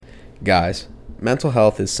Guys, mental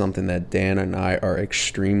health is something that Dan and I are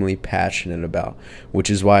extremely passionate about, which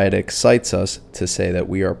is why it excites us to say that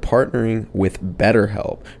we are partnering with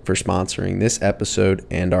BetterHelp for sponsoring this episode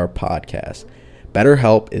and our podcast.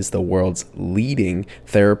 BetterHelp is the world's leading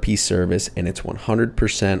therapy service, and it's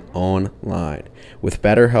 100% online. With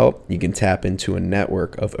BetterHelp, you can tap into a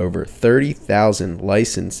network of over 30,000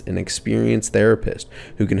 licensed and experienced therapists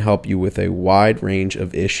who can help you with a wide range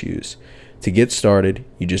of issues. To get started,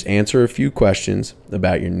 you just answer a few questions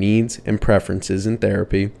about your needs and preferences in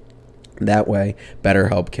therapy. That way,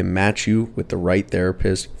 BetterHelp can match you with the right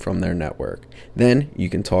therapist from their network. Then you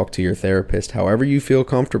can talk to your therapist however you feel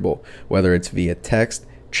comfortable, whether it's via text,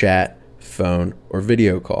 chat, phone, or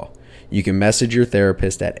video call. You can message your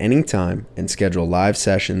therapist at any time and schedule live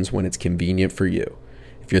sessions when it's convenient for you.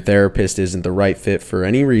 If your therapist isn't the right fit for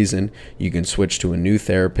any reason, you can switch to a new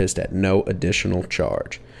therapist at no additional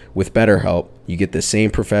charge. With BetterHelp, you get the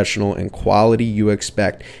same professional and quality you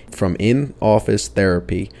expect from in-office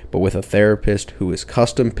therapy, but with a therapist who is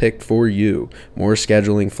custom-picked for you, more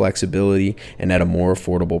scheduling flexibility, and at a more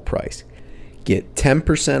affordable price. Get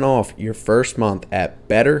 10% off your first month at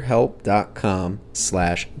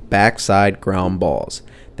betterhelp.com/backsidegroundballs.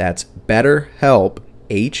 That's BetterHelp,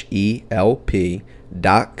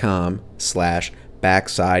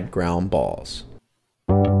 HELP.com/backsidegroundballs.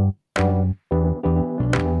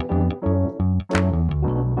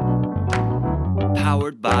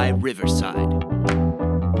 Powered by Riverside.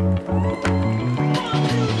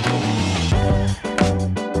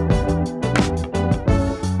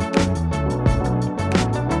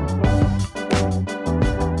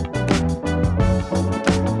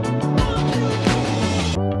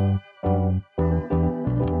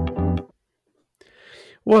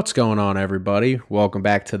 What's going on, everybody? Welcome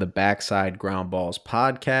back to the Backside Ground Balls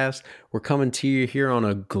podcast. We're coming to you here on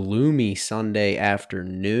a gloomy Sunday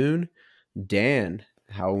afternoon. Dan,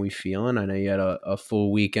 how are we feeling? I know you had a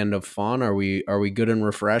full weekend of fun. Are we good and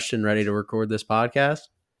refreshed and ready to record this podcast?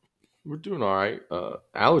 We're doing all right.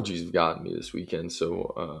 Allergies have gotten me this weekend,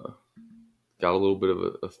 so got a little bit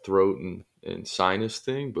of a throat and sinus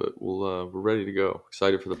thing, but we're ready to go.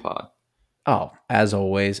 Excited for the pod. Oh, as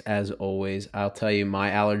always, I'll tell you my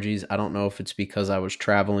allergies. I don't know if it's because I was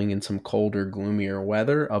traveling in some colder, gloomier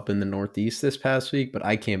weather up in the Northeast this past week, but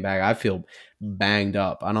I came back. I feel banged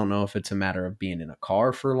up. I don't know if it's a matter of being in a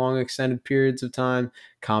car for long extended periods of time,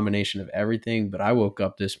 combination of everything, but I woke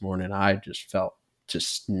up this morning. I just felt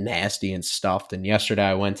just nasty and stuffed. And yesterday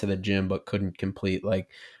I went to the gym, but couldn't complete.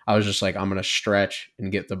 I was just like, I'm going to stretch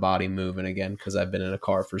and get the body moving again because I've been in a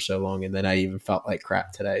car for so long. And then I even felt like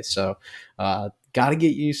crap today. So got to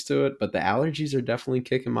get used to it. But the allergies are definitely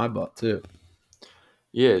kicking my butt too.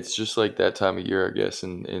 Yeah, it's just like that time of year, I guess.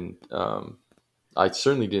 And I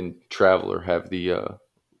certainly didn't travel or have the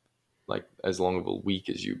like as long of a week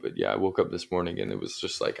as you. But yeah, I woke up this morning and it was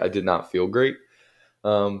just like I did not feel great.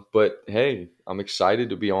 But hey, I'm excited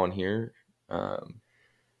to be on here.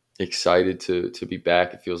 Excited to be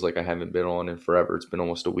back. It feels like I haven't been on in forever. It's been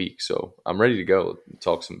almost a week, so I'm ready to go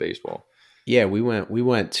talk some baseball. Yeah, we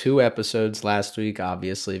went 2 episodes last week,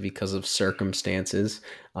 obviously because of circumstances.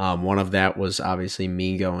 One of that was obviously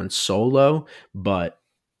me going solo, but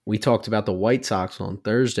we talked about the White Sox on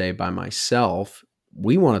Thursday by myself.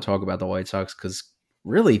 We want to talk about the White Sox because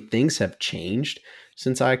really things have changed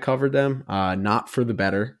since I covered them. Not for the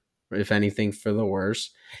better, if anything, for the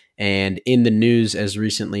worse. And in the news as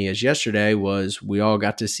recently as yesterday was we all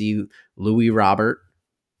got to see Luis Robert.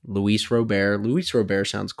 Luis Robert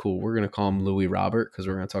sounds cool. We're going to call him Louis Robert because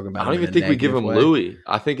we're going to talk about I don't him even in a think we give negative him way. Louis.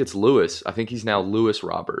 I think it's Lewis. I think he's now Lewis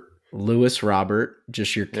Robert. Louis Robert,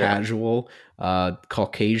 just your casual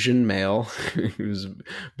Caucasian male who's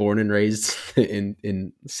born and raised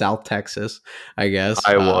in South Texas, I guess.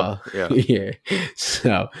 Iowa. Yeah.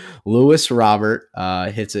 So Louis Robert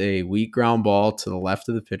hits a weak ground ball to the left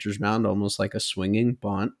of the pitcher's mound, almost like a swinging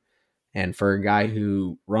bunt. And for a guy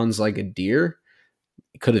who runs like a deer,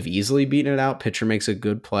 could have easily beaten it out. Pitcher makes a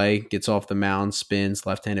good play, gets off the mound, spins,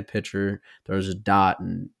 left-handed pitcher, throws a dot,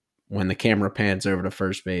 and when the camera pans over to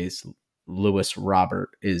first base, Louis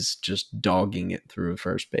Robert is just dogging it through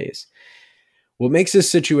first base. What makes this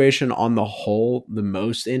situation on the whole the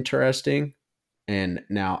most interesting, and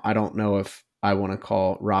now I don't know if I want to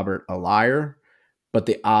call Robert a liar, but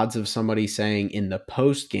the odds of somebody saying in the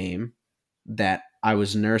post game that I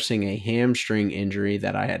was nursing a hamstring injury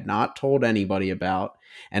that I had not told anybody about,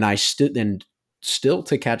 and I stood and still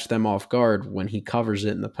to catch them off guard when he covers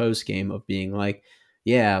it in the post game of being like,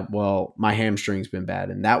 yeah, well, my hamstring's been bad.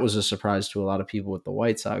 And that was a surprise to a lot of people with the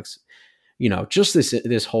White Sox. You know, just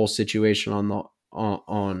this whole situation on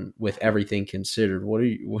on with everything considered. What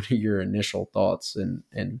are your initial thoughts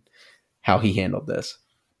and how he handled this?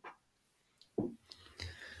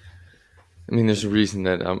 I mean, there's a reason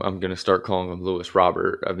that I'm going to start calling him Lewis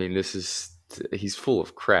Robert. I mean, he's full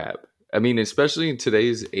of crap. I mean, especially in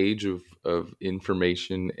today's age of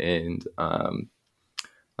information and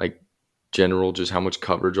like general, just how much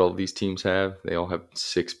coverage all of these teams have. They all have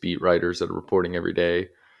 6 beat writers that are reporting every day.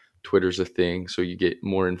 Twitter's a thing, so you get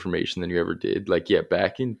more information than you ever did. Like, yeah,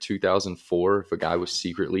 back in 2004, if a guy was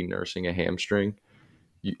secretly nursing a hamstring,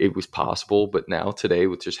 it was possible. But now today,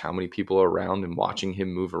 with just how many people are around and watching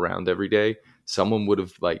him move around every day, someone would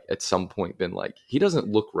have like at some point been like, he doesn't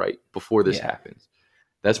look right before this Yeah, happens.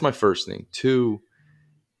 That's my first thing. Two,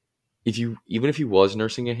 even if he was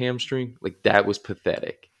nursing a hamstring, like that was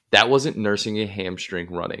pathetic. That wasn't nursing a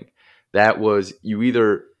hamstring running. That was you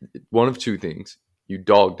either one of two things. You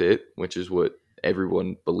dogged it, which is what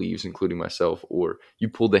everyone believes, including myself, or you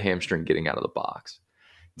pulled the hamstring getting out of the box.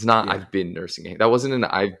 It's not yeah, I've been nursing that wasn't an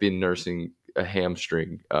I've been nursing a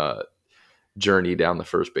hamstring journey down the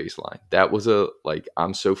first baseline. That was a like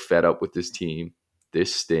I'm so fed up with this team.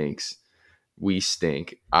 This stinks. We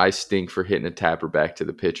stink. I stink for hitting a tapper back to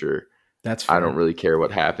the pitcher. that's I don't fair. really care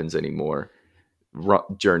what happens anymore.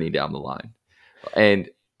 Journey down the line. And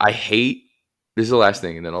I hate this is the last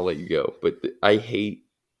thing, and then I'll let you go. But I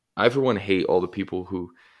for one hate all the people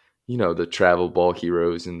who, the travel ball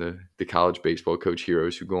heroes and the college baseball coach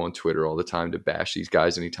heroes who go on Twitter all the time to bash these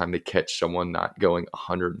guys anytime they catch someone not going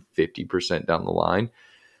 150% down the line,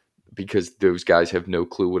 because those guys have no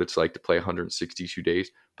clue what it's like to play 162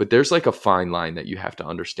 days. But there's like a fine line that you have to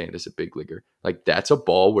understand as a big leaguer. Like that's a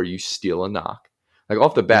ball where you steal a knock. Like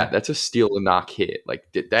off the bat, Yeah. that's a steal a knock hit. Like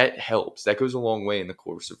that helps. That goes a long way in the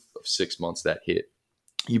course of 6 months, that hit.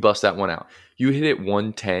 You bust that one out. You hit it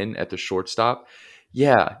 110 at the shortstop.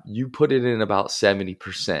 Yeah, you put it in about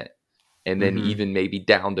 70%. And then Mm-hmm. even maybe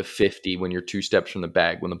down to 50 when you're 2 steps from the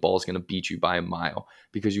bag, when the ball's going to beat you by a mile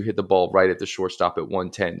because you hit the ball right at the shortstop at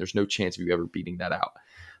 110. There's no chance of you ever beating that out.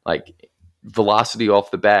 Like velocity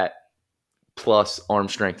off the bat plus arm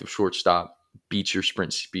strength of shortstop beats your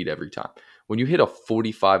sprint speed every time. When you hit a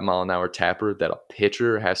 45-mile-an-hour tapper that a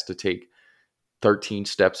pitcher has to take 13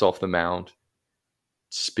 steps off the mound,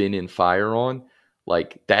 spin and fire on,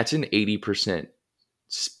 like that's an 80%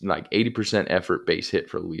 effort base hit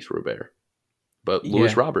for Luis Robert. But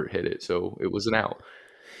Lewis Yeah. Robert hit it, so it was an out.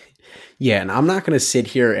 Yeah, and I'm not going to sit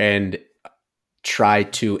here and try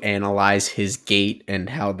to analyze his gait and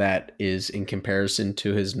how that is in comparison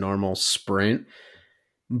to his normal sprint.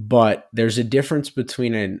 But there's a difference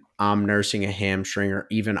between an I'm nursing a hamstring or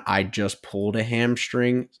even I just pulled a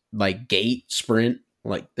hamstring, like gait sprint.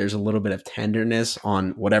 Like there's a little bit of tenderness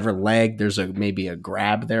on whatever leg. There's maybe a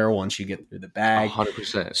grab there once you get through the bag.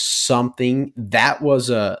 100%. Something that was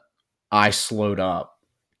I slowed up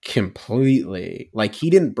completely. Like he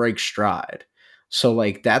didn't break stride. So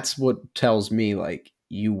like that's what tells me like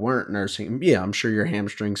you weren't nursing. Yeah, I'm sure your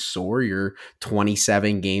hamstring's sore. You're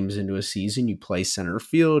 27 games into a season. You play center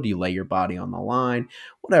field. You lay your body on the line.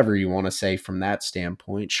 Whatever you want to say from that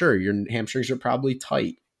standpoint. Sure, your hamstrings are probably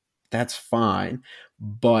tight. That's fine.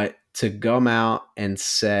 But to come out and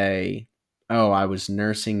say, "Oh, I was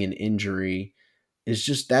nursing an injury," is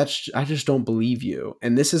just that's I just don't believe you.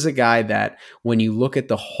 And this is a guy that when you look at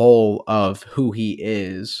the whole of who he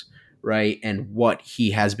is, right, and what he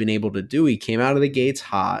has been able to do, he came out of the gates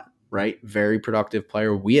hot, right? Very productive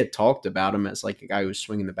player. We had talked about him as like a guy who's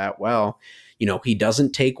swinging the bat well. He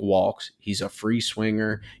doesn't take walks. He's a free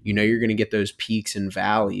swinger. You're going to get those peaks and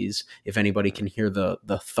valleys. If anybody can hear the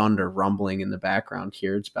thunder rumbling in the background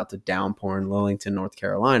here, it's about to downpour in Lillington, North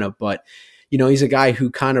Carolina. But he's a guy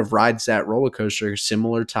who kind of rides that roller coaster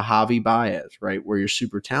similar to Javi Baez, right? Where you're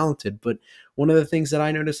super talented. But one of the things that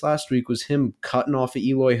I noticed last week was him cutting off of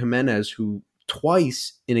Eloy Jimenez, who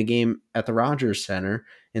twice in a game at the Rogers Center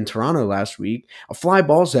in Toronto last week, fly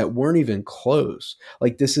balls that weren't even close.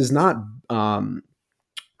 Like this is not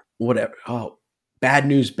whatever. Oh, bad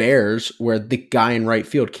news bears where the guy in right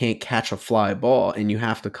field can't catch a fly ball and you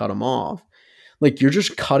have to cut him off. Like you're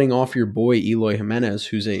just cutting off your boy Eloy Jimenez,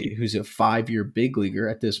 who's a 5-year big leaguer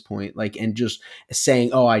at this point, like, and just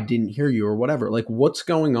saying, "Oh, I didn't hear you" or whatever. Like, what's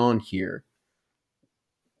going on here?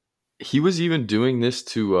 He was even doing this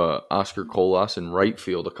to Oscar Colas in right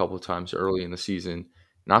field a couple of times early in the season.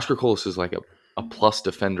 And Oscar Colas is like a plus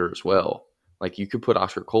defender as well. Like you could put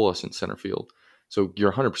Oscar Colas in center field. So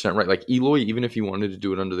you're 100% right. Like Eloy, even if he wanted to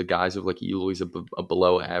do it under the guise of like Eloy's a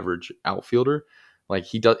below average outfielder, like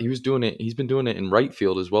he was doing it. He's been doing it in right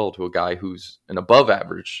field as well to a guy who's an above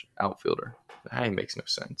average outfielder. That makes no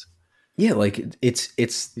sense. Yeah, like it's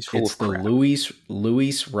He's full it's of the crap.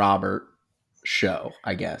 Luis Robert show,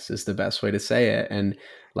 I guess is the best way to say it. And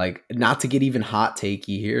like, not to get even hot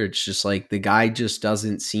takey here, it's just like the guy just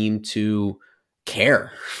doesn't seem to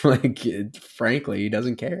care. Like, frankly, he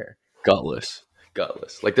doesn't care. Gutless.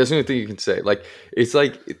 Gutless. Like, that's the only thing you can say. Like, it's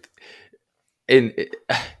like, and it,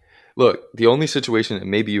 look, the only situation,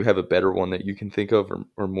 and maybe you have a better one that you can think of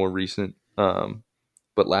or more recent,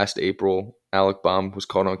 but last April, Alec Baum was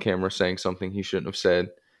caught on camera saying something he shouldn't have said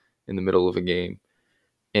in the middle of a game.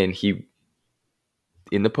 And he,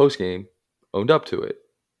 in the post game, owned up to it.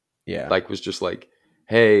 Yeah. Like, was just like,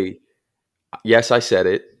 hey, yes, I said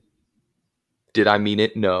it. Did I mean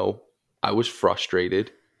it? No. I was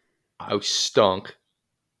frustrated. I stunk.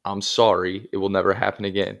 I'm sorry. It will never happen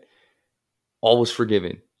again. All was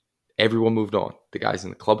forgiven. Everyone moved on. The guys in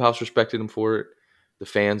the clubhouse respected him for it. The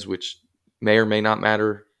fans, which may or may not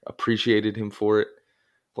matter, appreciated him for it.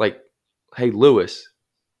 Like, hey, Lewis,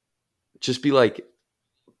 just be like,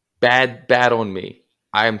 bad on me.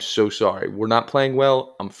 I am so sorry. We're not playing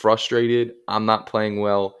well. I'm frustrated. I'm not playing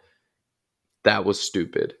well. That was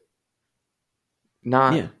stupid.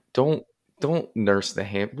 Not Yeah. don't nurse the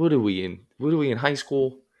hand. What are we in? What are we in high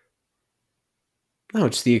school? No,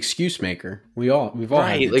 it's the excuse maker. We've all had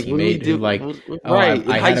Right. the Like, what do we teammate who, do? like, oh, Right. In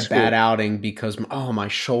I high had a bad school. outing because my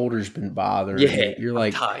shoulder's been bothering Yeah. me. You're I'm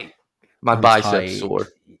like, tight. My I'm biceps tight. sore.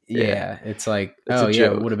 Yeah. Yeah, it's like, That's oh a yeah, it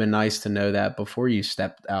would joke. have been nice to know that before you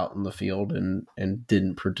stepped out in the field and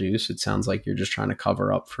didn't produce. It sounds like you're just trying to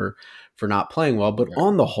cover up for not playing well. But Right.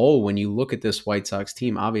 on the whole, when you look at this White Sox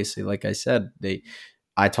team, obviously, like I said,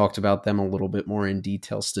 I talked about them a little bit more in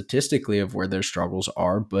detail statistically of where their struggles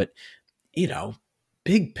are, but you know,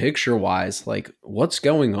 big picture wise, like what's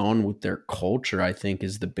going on with their culture, I think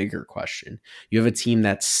is the bigger question. You have a team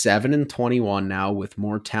that's 7-21 now with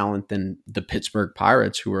more talent than the Pittsburgh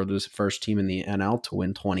Pirates, who are the first team in the NL to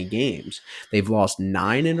win 20 games. They've lost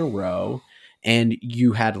 9 in a row. And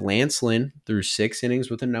you had Lance Lynn through 6 innings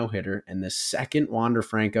with a no hitter. And the second Wander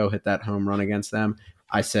Franco hit that home run against them,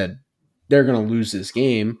 I said, they're going to lose this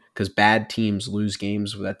game because bad teams lose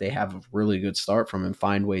games that they have a really good start from and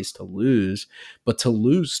find ways to lose. But to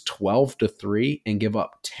lose 12-3 and give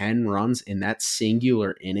up 10 runs in that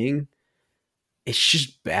singular inning, it's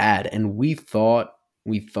just bad. And we thought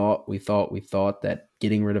that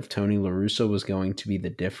getting rid of Tony La Russa was going to be the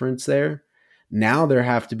difference there. Now there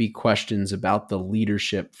have to be questions about the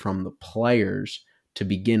leadership from the players to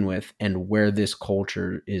begin with and where this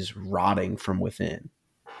culture is rotting from within.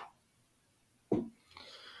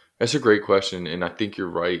 That's a great question. And I think you're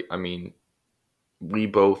right. I mean, we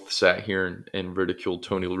both sat here and ridiculed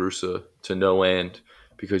Tony La Russa to no end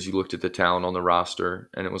because you looked at the talent on the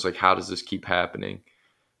roster and it was like, how does this keep happening?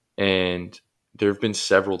 And there have been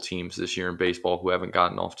several teams this year in baseball who haven't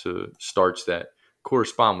gotten off to starts that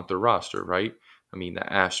correspond with their roster, right? I mean, the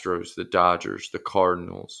Astros, the Dodgers, the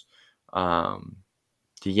Cardinals, um,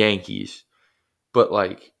 the Yankees. But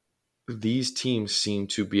like, these teams seem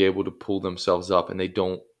to be able to pull themselves up and they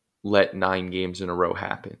don't let 9 games in a row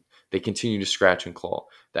happen. They continue to scratch and claw.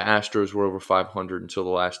 The Astros were over 500 until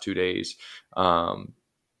the last 2 days.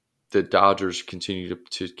 The Dodgers continue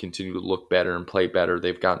to look better and play better.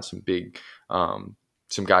 They've gotten some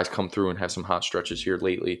guys come through and have some hot stretches here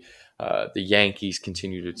lately. The Yankees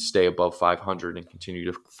continue to stay above 500 and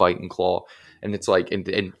continue to fight and claw. And it's like,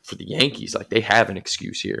 and for the Yankees, like they have an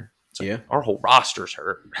excuse here. It's like Yeah. our whole roster's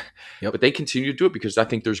hurt, Yep. but they continue to do it because I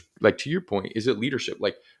think there's, like, to your point, is it leadership?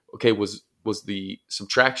 Like, okay, was the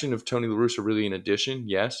subtraction of Tony La Russa really an addition?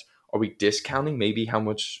 Yes. Are we discounting maybe how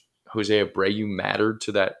much Jose Abreu mattered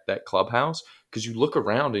to that clubhouse? Because you look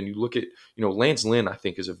around and you look at, Lance Lynn, I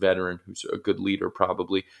think, is a veteran who's a good leader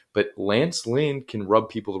probably, but Lance Lynn can rub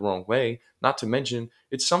people the wrong way. Not to mention,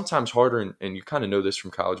 it's sometimes harder, and you kind of know this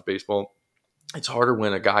from college baseball, it's harder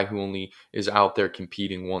when a guy who only is out there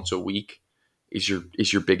competing once a week is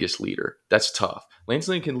your biggest leader. That's tough. Lance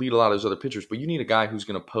Lynn can lead a lot of those other pitchers, but you need a guy who's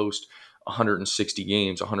going to post 160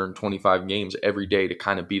 games, 125 games every day to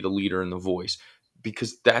kind of be the leader and the voice,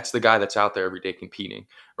 because that's the guy that's out there every day competing,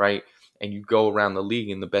 right? And you go around the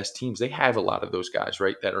league and the best teams, they have a lot of those guys,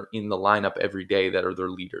 right, that are in the lineup every day that are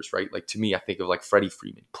their leaders, right? Like, to me, I think of like Freddie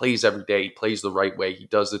Freeman. Plays every day, he plays the right way, he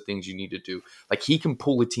does the things you need to do. Like, he can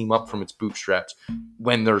pull a team up from its bootstraps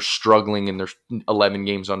when they're struggling and there's 11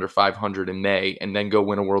 games under 500 in May and then go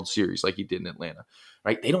win a World Series like he did in Atlanta,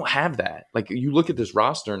 right? They don't have that. Like, you look at this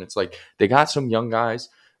roster and it's like they got some young guys.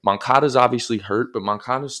 Moncada's obviously hurt, but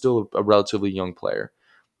Moncada's still a relatively young player.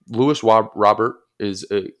 Lewis Robert is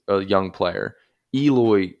a young player.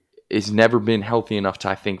 Eloy has never been healthy enough to,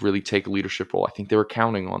 I think, really take a leadership role. I think they were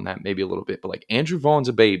counting on that maybe a little bit. But like, Andrew Vaughn's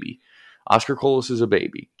a baby. Oscar Colas is a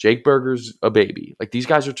baby. Jake Berger's a baby. Like, these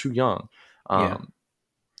guys are too young. Yeah.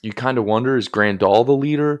 You kind of wonder, is Grandal the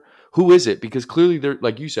leader? Who is it? Because clearly, there,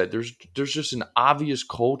 like you said, there's just an obvious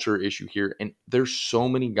culture issue here, and there's so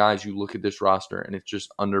many guys. You look at this roster, and it's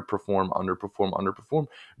just underperform.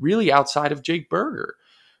 Really, outside of Jake Berger.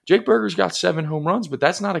 Jake Berger's got 7 home runs, but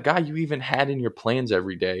that's not a guy you even had in your plans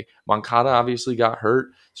every day. Moncada obviously got hurt,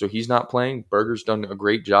 so he's not playing. Berger's done a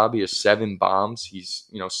great job. He has 7 bombs. He's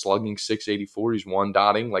slugging .684. He's 1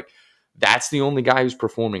 dotting. Like, that's the only guy who's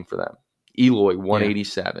performing for them. Eloy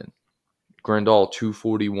 187, Grandal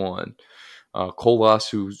 241, Colas,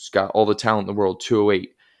 who's got all the talent in the world,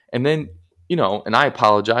 208. And then, and I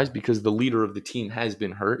apologize because the leader of the team has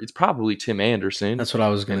been hurt. It's probably Tim Anderson. That's what I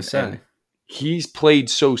was going to say. And he's played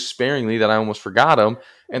so sparingly that I almost forgot him.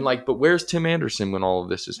 And but where's Tim Anderson when all of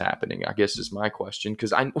this is happening? I guess is my question,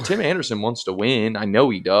 because Tim Anderson wants to win. I know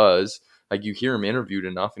he does. Like, you hear him interviewed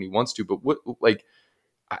enough, and he wants to. But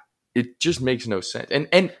it just makes no sense.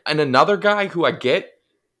 And another guy who I get,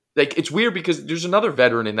 like, it's weird because there's another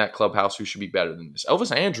veteran in that clubhouse who should be better than this.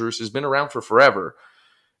 Elvis Andrus has been around for forever.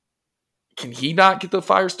 Can he not get the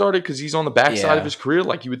fire started because he's on the backside of his career?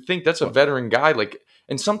 Like, you would think that's a veteran guy. Like,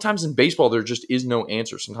 and sometimes in baseball there just is no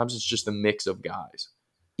answer. Sometimes it's just a mix of guys.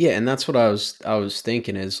 Yeah, and that's what I was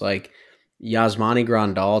thinking is, like, Yasmani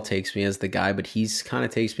Grandal takes me as the guy, but he's kind of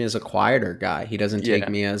takes me as a quieter guy. He doesn't take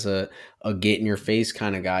me as a get in your face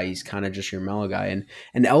kind of guy. He's kind of just your mellow guy.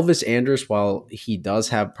 And Elvis Andrus, while he does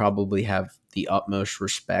probably have the utmost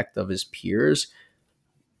respect of his peers,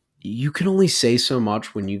 you can only say so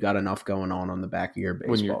much when you got enough going on the back of your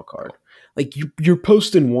baseball card. Like, you're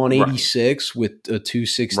posting 186 with a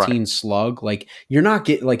 216 slug. Like, you're not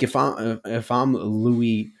getting, like, if I'm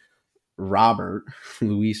Luis Robert,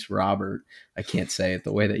 I can't say it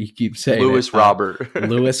the way that you keep saying Louis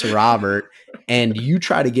Robert, and you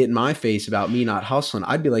try to get in my face about me not hustling,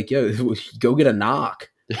 I'd be like, yo, go get a knock.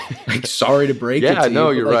 Like, sorry to break it to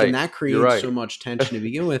you. You're right. And that creates so much tension to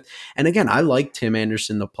begin with. And again, I like Tim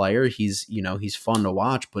Anderson, the player. He's fun to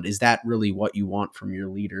watch, but is that really what you want from your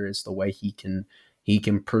leader? Is the way he can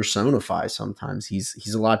personify sometimes.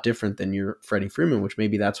 He's a lot different than your Freddie Freeman, which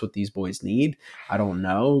maybe that's what these boys need. I don't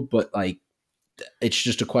know, but like, it's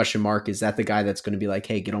just a question mark. Is that the guy that's going to be like,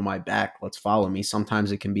 hey, get on my back, let's follow me?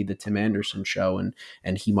 Sometimes it can be the Tim Anderson show,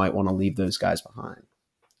 and he might want to leave those guys behind.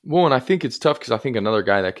 Well, and I think it's tough because I think another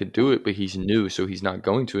guy that could do it, but he's new, so he's not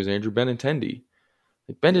going to, is Andrew Benintendi.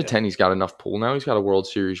 Like, Benintendi's got enough pull now. He's got a World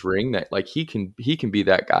Series ring that, like, he can be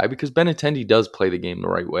that guy because Benintendi does play the game the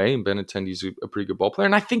right way, and Benintendi's a pretty good ball player.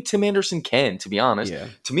 And I think Tim Anderson can, to be honest. Yeah.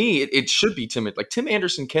 To me, it should be Tim. Like, Tim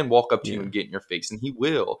Anderson can walk up to you and get in your face, and he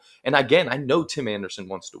will. And again, I know Tim Anderson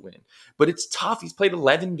wants to win, but it's tough. He's played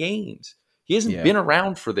 11 games. He hasn't been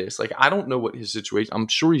around for this. Like, I don't know what his situation. I'm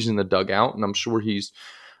sure he's in the dugout, and I'm sure he's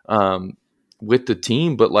with the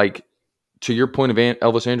team, but like, to your point of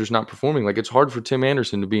Elvis Andrus not performing, like, it's hard for Tim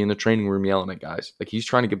Anderson to be in the training room yelling at guys. Like, he's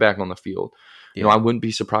trying to get back on the field. I wouldn't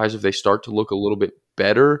be surprised if they start to look a little bit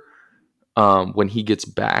better when he gets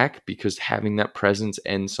back, because having that presence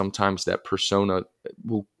and sometimes that persona,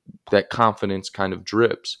 that confidence kind of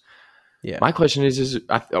drips. Yeah. My question is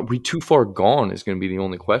are we too far gone is going to be the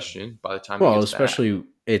only question by the time he gets especially back.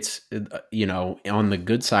 It's, on the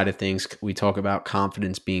good side of things, we talk about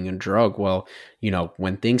confidence being a drug. Well,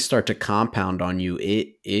 when things start to compound on you,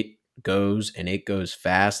 it goes, and it goes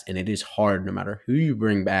fast, and it is hard no matter who you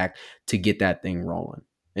bring back to get that thing rolling.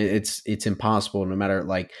 It's impossible, no matter,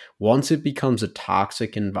 like, once it becomes a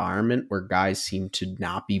toxic environment where guys seem to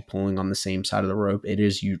not be pulling on the same side of the rope, it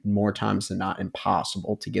is more times than not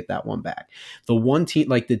impossible to get that one back. The one team,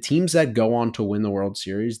 like the teams that go on to win the World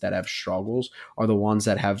Series that have struggles, are the ones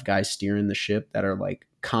that have guys steering the ship that are like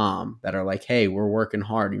calm, that are like, hey, we're working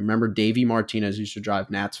hard. You remember Davey Martinez used to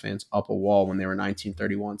drive Nats fans up a wall when they were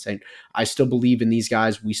 1931, saying, I still believe in these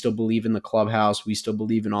guys. We still believe in the clubhouse. We still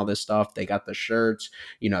believe in all this stuff. They got the shirts,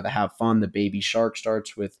 they have fun. The baby shark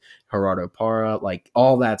starts with Gerardo Parra, like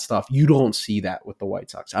all that stuff. You don't see that with the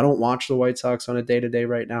White Sox. I don't watch the White Sox on a day-to-day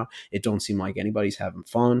right now. It don't seem like anybody's having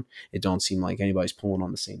fun. It don't seem like anybody's pulling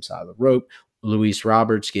on the same side of the rope. Luis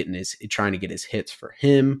Roberts trying to get his hits for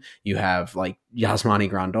him. You have like Yasmani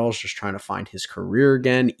Grandal's just trying to find his career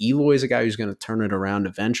again. Eloy's a guy who's going to turn it around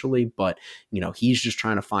eventually, but he's just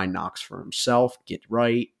trying to find knocks for himself, get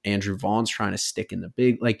right. Andrew Vaughn's trying to stick in the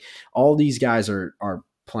big, like all these guys are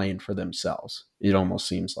playing for themselves. It almost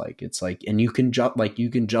seems like it's like, and you can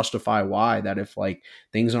justify why that if like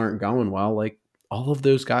things aren't going well, like all of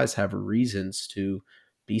those guys have reasons to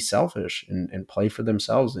be selfish and play for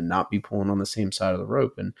themselves and not be pulling on the same side of the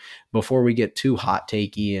rope. And before we get too hot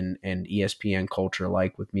takey and ESPN culture,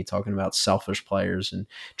 like with me talking about selfish players and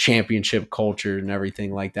championship culture and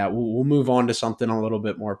everything like that, we'll move on to something a little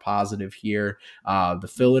bit more positive here. The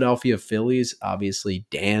Philadelphia Phillies, obviously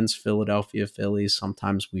Dan's Philadelphia Phillies.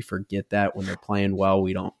 Sometimes we forget that when they're playing well,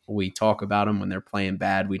 we talk about them. When they're playing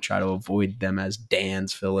bad, we try to avoid them as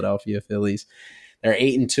Dan's Philadelphia Phillies. They're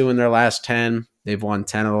 8-2 in their last 10. They've won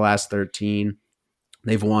 10 of the last 13.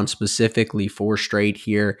 They've won specifically 4 straight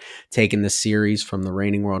here, taking the series from the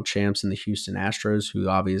reigning world champs and the Houston Astros, who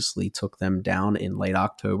obviously took them down in late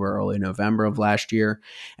October, early November of last year.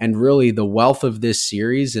 And really the wealth of this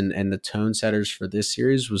series and the tone setters for this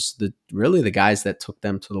series was really the guys that took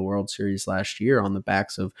them to the World Series last year on the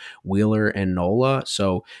backs of Wheeler and Nola.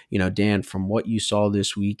 So, Dan, from what you saw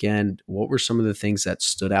this weekend, what were some of the things that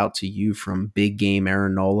stood out to you from big game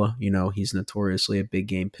Aaron Nola? He's notoriously a big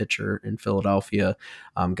game pitcher in Philadelphia.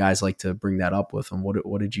 Guys like to bring that up with him.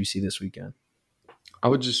 What did you see this weekend? I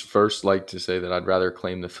would just first like to say that I'd rather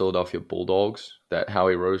claim the Philadelphia Bulldogs that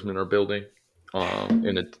Howie Roseman are building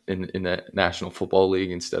in the National Football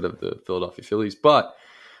League instead of the Philadelphia Phillies. But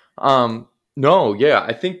no, yeah,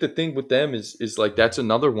 I think the thing with them is like that's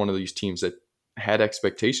another one of these teams that had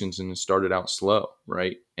expectations and started out slow,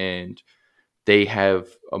 right? And they have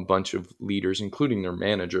a bunch of leaders, including their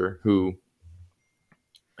manager, who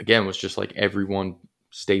again was just like everyone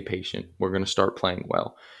stay patient. We're going to start playing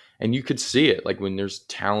well. And you could see it like when there's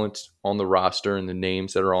talent on the roster and the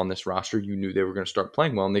names that are on this roster, you knew they were going to start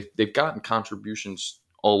playing well. And they've gotten contributions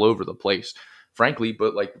all over the place, frankly.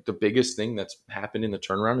 But like the biggest thing that's happened in the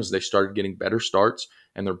turnaround is they started getting better starts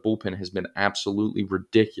and their bullpen has been absolutely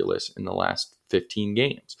ridiculous in the last 15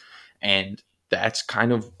 games. And that's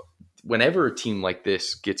kind of whenever a team like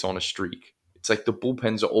this gets on a streak, it's like the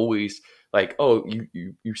bullpen's always like, oh,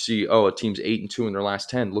 you see, oh, a team's 8-2 in their last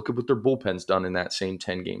 10. Look at what their bullpen's done in that same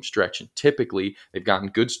 10-game stretch. And typically, they've gotten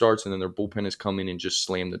good starts, and then their bullpen has come in and just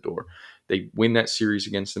slammed the door. They win that series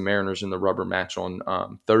against the Mariners in the rubber match on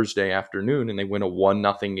Thursday afternoon, and they win a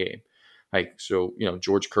 1-0 game. Like so,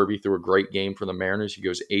 George Kirby threw a great game for the Mariners. He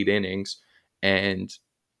goes 8 innings, and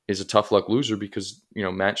is a tough luck loser because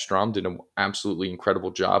Matt Strahm did an absolutely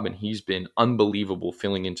incredible job and he's been unbelievable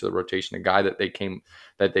filling into the rotation. A guy that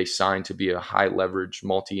they signed to be a high leverage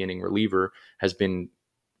multi-inning reliever has been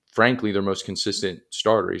frankly their most consistent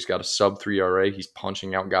starter. He's got a sub 3 ERA. He's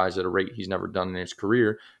punching out guys at a rate he's never done in his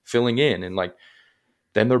career, filling in. And like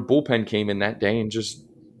then their bullpen came in that day and just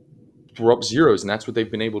threw up zeros, and that's what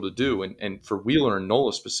they've been able to do. And for Wheeler and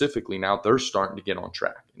Nola specifically, now they're starting to get on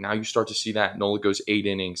track. Now you start to see that Nola goes 8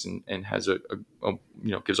 innings and has a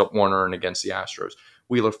gives up 1 earned against the Astros.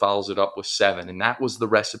 Wheeler follows it up with 7, and that was the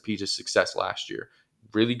recipe to success last year.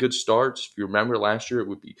 Really good starts. If you remember last year, it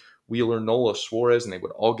would be Wheeler, Nola, Suarez, and they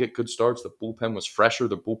would all get good starts. The bullpen was fresher.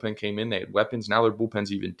 The bullpen came in. They had weapons. Now their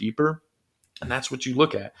bullpen's even deeper. And that's what you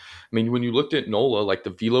look at. I mean, when you looked at Nola, like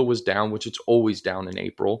the velo was down, which it's always down in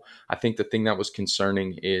April. I think the thing that was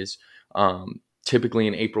concerning is typically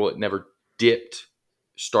in April, it never dipped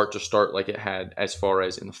start to start like it had as far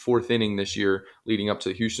as in the 4th inning this year leading up to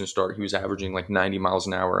the Houston start. He was averaging like 90 miles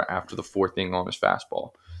an hour after the 4th inning on his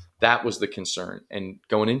fastball. That was the concern. And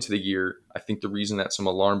going into the year, I think the reason that some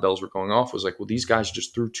alarm bells were going off was like, well, these guys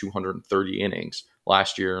just threw 230 innings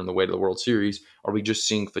last year on the way to the World Series. Are we just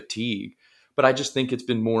seeing fatigue? But I just think it's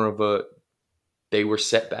been more of they were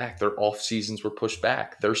set back. Their off seasons were pushed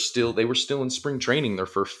back. They were still in spring training their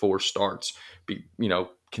first 4 starts,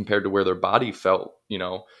 compared to where their body felt,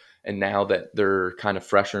 and now that they're kind of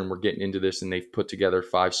fresher and we're getting into this and they've put together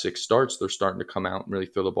 5-6 starts, they're starting to come out and really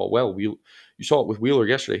throw the ball well. You saw it with Wheeler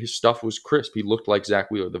yesterday. His stuff was crisp. He looked like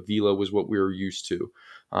Zach Wheeler. The velo was what we were used to.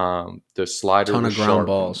 The slider was sharp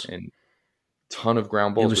balls. And ton of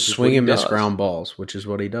ground balls. It was swing and miss ground balls, which is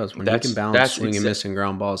what he does. When he can balance swing and missing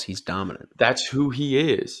ground balls, he's dominant. That's who he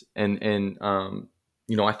is. And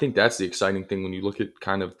I think that's the exciting thing when you look at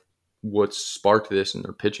kind of what sparked this in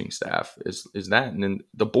their pitching staff is that. And then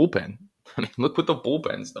the bullpen. I mean, look what the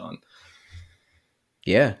bullpen's done.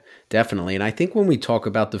 Yeah, definitely. And I think when we talk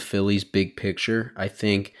about the Phillies big picture, I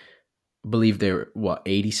believe they were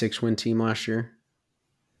 86 win team last year?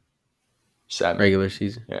 7. Regular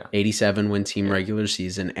season. Yeah. 87 win team regular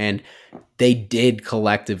season. And they did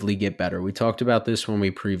collectively get better. We talked about this when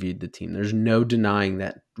we previewed the team. There's no denying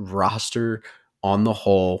that roster on the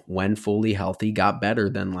whole, when fully healthy, got better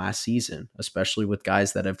than last season, especially with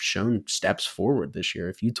guys that have shown steps forward this year.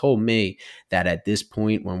 If you told me that at this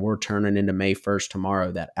point, when we're turning into May 1st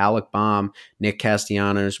tomorrow, that Alec Baum, Nick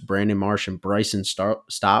Castellanos, Brandon Marsh, and Bryson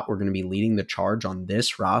Stott were going to be leading the charge on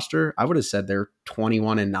this roster, I would have said they're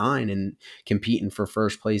 21-9 and competing for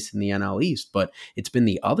first place in the NL East. But it's been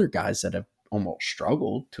the other guys that have almost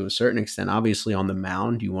struggled to a certain extent. Obviously, on the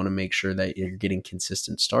mound, you want to make sure that you're getting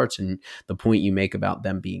consistent starts. And the point you make about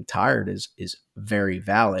them being tired is very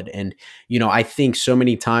valid. And, I think so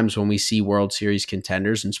many times when we see World Series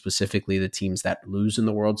contenders, and specifically the teams that lose in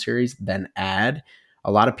the World Series, then add,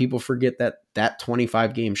 a lot of people forget that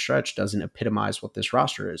 25 game stretch doesn't epitomize what this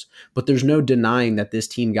roster is. But there's no denying that this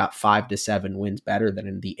team got 5 to 7 wins better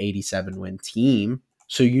than the 87 win team.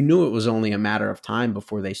 So you knew it was only a matter of time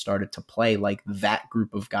before they started to play like that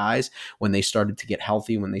group of guys, when they started to get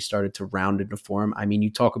healthy, when they started to round into form. I mean,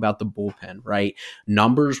 you talk about the bullpen, right?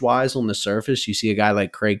 Numbers wise on the surface, you see a guy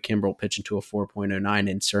like Craig Kimbrell pitching to a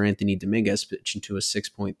 4.09 and Sir Anthony Dominguez pitching to a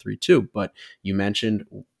 6.32. But you mentioned,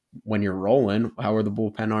 when you're rolling, how are the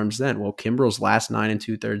bullpen arms then? Well, Kimbrell's last 9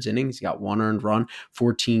 2/3 innings, he got 1 earned run,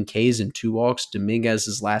 14 Ks and 2 walks.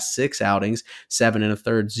 Dominguez's last 6 outings, 7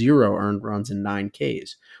 1/3, 0 earned runs and 9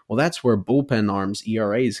 Ks. Well, that's where bullpen arms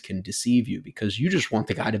ERAs can deceive you, because you just want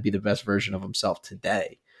the guy to be the best version of himself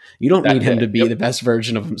today. You don't need That him day. to be Yep. the best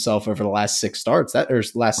version of himself over the last 6 starts, or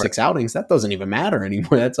last Right. 6 outings. That doesn't even matter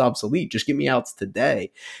anymore. That's obsolete. Just get me outs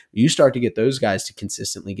today. You start to get those guys to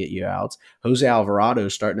consistently get you outs. Jose Alvarado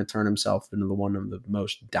is starting to turn himself into one of the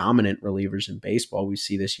most dominant relievers in baseball. We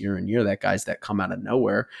see this year and year, that guys that come out of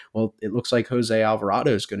nowhere. Well, it looks like Jose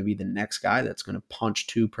Alvarado is going to be the next guy that's going to punch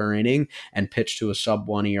 2 per inning and pitch to a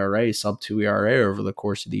sub-1 ERA, sub-2 ERA over the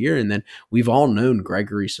course of the year. And then we've all known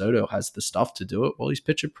Gregory Soto has the stuff to do it. Well, he's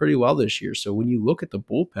pitching pretty well this year. So when you look at the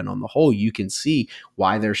bullpen on the whole, you can see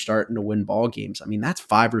why they're starting to win ball games. I mean, that's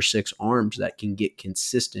 5 or 6 arms that can get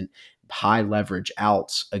consistent high leverage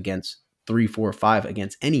outs against 3, 4, 5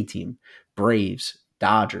 against any team. Braves,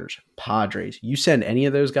 Dodgers, Padres. You send any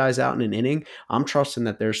of those guys out in an inning, I'm trusting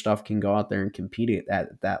that their stuff can go out there and compete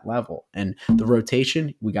at that level. And the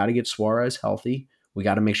rotation, we got to get Suarez healthy. We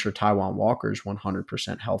got to make sure Taijuan Walker is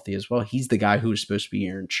 100% healthy as well. He's the guy who is supposed to be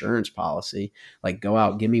your insurance policy. Like, go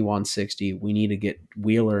out, give me 160. We need to get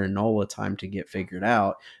Wheeler and Nola time to get figured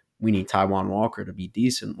out. We need Taijuan Walker to be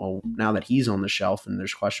decent. Well, now that he's on the shelf and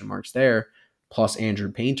there's question marks there, plus Andrew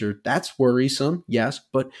Painter, that's worrisome, yes,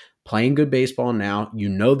 but playing good baseball now,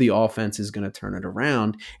 the offense is going to turn it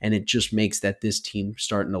around, and it just makes that this team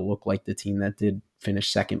starting to look like the team that did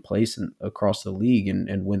finish second place across the league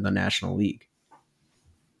and win the National League.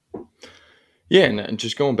 Yeah, and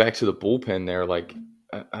just going back to the bullpen there, like,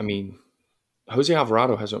 I mean, Jose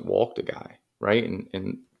Alvarado hasn't walked a guy, right?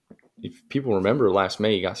 And if people remember, last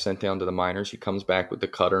May he got sent down to the minors. He comes back with the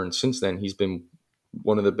cutter, and since then he's been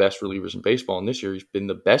one of the best relievers in baseball. And this year he's been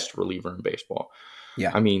the best reliever in baseball.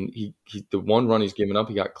 Yeah. I mean, he the one run he's given up,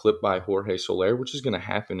 he got clipped by Jorge Soler, which is going to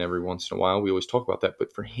happen every once in a while. We always talk about that,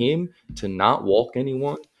 but for him to not walk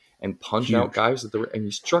anyone and punch Huge. out guys and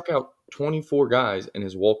he struck out 24 guys and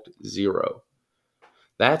has walked 0.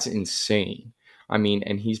 That's insane. I mean,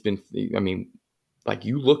 and like,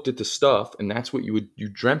 you looked at the stuff and that's what you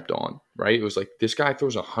dreamt on, right? It was like, this guy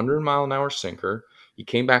throws 100-mile-an-hour sinker. He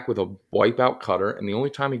came back with a wipeout cutter, and the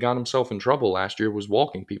only time he got himself in trouble last year was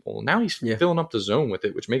walking people. Now he's filling up the zone with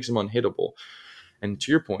it, which makes him unhittable. And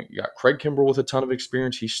to your point, you got Craig Kimbrell with a ton of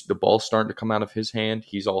experience. The ball's starting to come out of his hand.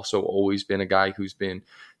 He's also always been a guy who's been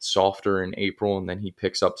softer in April, and then he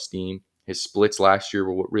picks up steam. His splits last year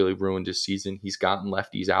were what really ruined his season. He's gotten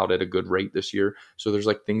lefties out at a good rate this year. So there's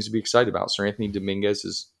like things to be excited about. Sir Anthony Dominguez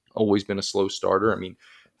has always been a slow starter. I mean,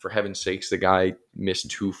 for heaven's sakes, the guy missed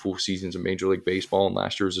 2 full seasons of Major League Baseball, and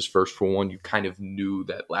last year was his first full one. You kind of knew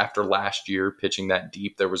that after last year pitching that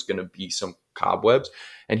deep, there was going to be some cobwebs.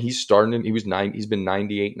 And he's been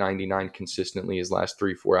 98, 99 consistently his last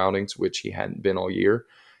 3-4 outings, which he hadn't been all year.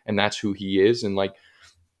 And that's who he is. And like,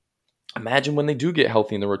 imagine when they do get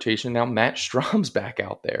healthy in the rotation. Now Matt Strom's back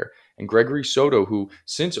out there, and Gregory Soto, who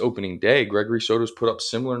since opening day, Gregory Soto's put up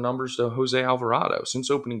similar numbers to Jose Alvarado.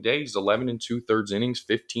 Since opening day, he's 11 2/3 innings,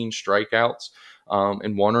 15 strikeouts,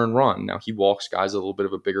 and 1 earned run. Now he walks guys a little bit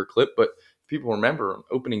of a bigger clip, but if people remember, on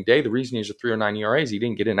opening day, the reason he's a 3.09 ERA is he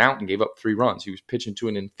didn't get an out and gave up 3 runs. He was pitching to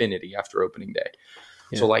an infinity after opening day.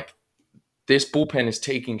 Yeah. So like, this bullpen is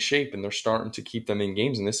taking shape, and they're starting to keep them in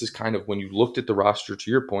games. And this is kind of when you looked at the roster,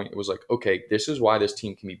 to your point, it was like, okay, this is why this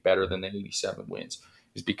team can be better than the 87 wins,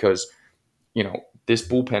 is because, this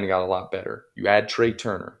bullpen got a lot better. You add Trey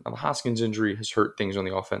Turner. Now, the Hoskins injury has hurt things on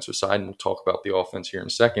the offensive side, and we'll talk about the offense here in a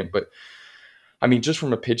second. But I mean, just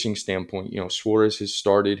from a pitching standpoint, Suarez has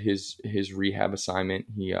started his rehab assignment.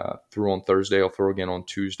 He threw on Thursday. He'll throw again on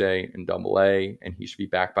Tuesday in Double-A, and he should be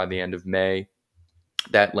back by the end of May.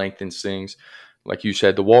 That lengthens things. Like you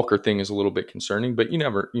said, the Walker thing is a little bit concerning, but you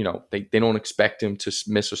never, they don't expect him to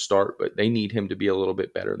miss a start, but they need him to be a little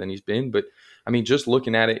bit better than he's been. But I mean, just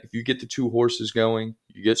looking at it, if you get the two horses going,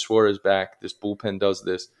 you get Suarez back, this bullpen does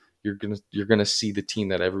this, you're gonna see the team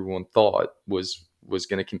that everyone thought was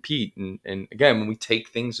going to compete. And again, when we take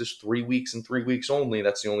things as 3 weeks and 3 weeks only,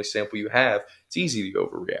 that's the only sample you have. It's easy to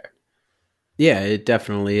overreact. Yeah, it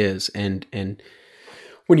definitely is. And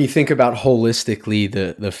when you think about holistically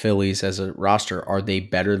the Phillies as a roster, are they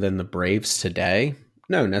better than the Braves today?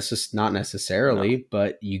 No, not necessarily, No.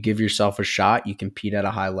 but you give yourself a shot. You compete at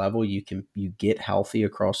a high level. You get healthy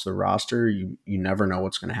across the roster. You never know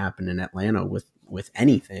what's going to happen in Atlanta with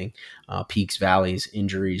anything, peaks, valleys,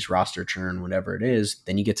 injuries, roster churn, whatever it is.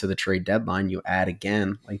 Then you get to the trade deadline, you add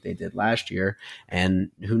again like they did last year,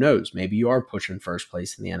 and who knows? Maybe you are pushing first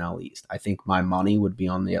place in the NL East. I think my money would be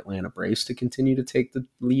on the Atlanta Braves to continue to take the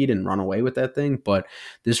lead and run away with that thing. But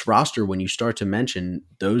this roster, when you start to mention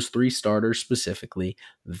those three starters specifically,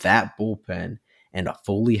 that bullpen, and a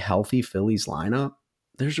fully healthy Phillies lineup,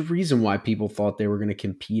 there's a reason why people thought they were going to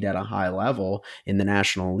compete at a high level in the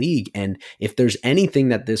National League. And if there's anything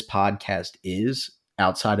that this podcast is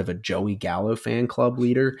outside of a Joey Gallo fan club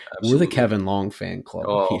leader, we're the Absolutely. Kevin Long fan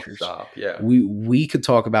club leaders. Stop. Yeah. We could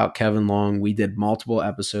talk about Kevin Long. We did multiple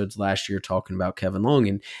episodes last year talking about Kevin Long,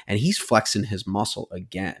 and he's flexing his muscle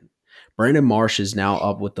again. Brandon Marsh is now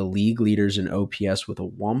up with the league leaders in OPS with a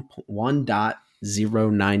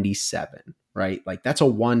 1.097, right? Like that's a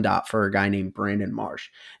 1 dot for a guy named Brandon Marsh.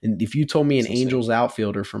 And if you told me an Angels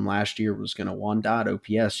outfielder from last year was going to 1 dot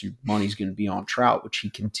OPS, your money's going to be on Trout, which he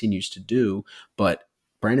continues to do. But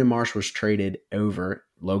Brandon Marsh was traded over.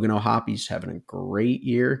 Logan O'Hoppy's having a great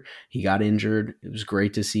year. He got injured. It was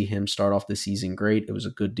great to see him start off the season great. It was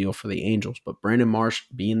a good deal for the Angels. But Brandon Marsh,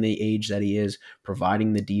 being the age that he is,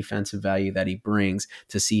 providing the defensive value that he brings,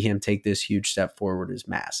 to see him take this huge step forward is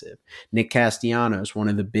massive. Nick Castellanos, one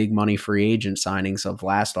of the big money free agent signings of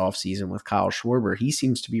last offseason with Kyle Schwarber, he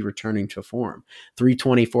seems to be returning to form.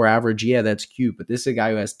 324 average, yeah, that's cute, but this is a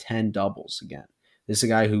guy who has 10 doubles again. This is a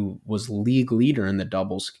guy who was league leader in the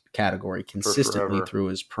doubles category consistently through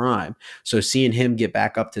his prime. So seeing him get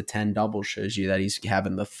back up to 10 doubles shows you that he's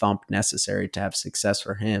having the thump necessary to have success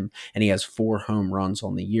for him. And he has 4 home runs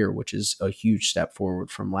on the year, which is a huge step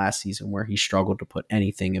forward from last season where he struggled to put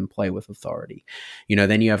anything in play with authority.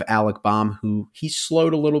 Then you have Alec Baum, who he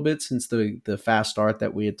slowed a little bit since the fast start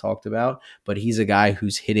that we had talked about, but he's a guy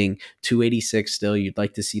who's hitting 286 still. You'd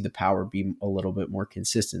like to see the power be a little bit more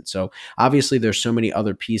consistent. So obviously there's so many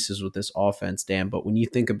other pieces with this offense, Dan, but when you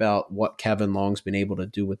think about what Kevin Long's been able to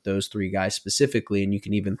do with those 3 guys specifically, and you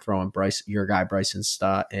can even throw in your guy Bryson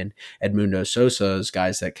Stott and Edmundo Sosa as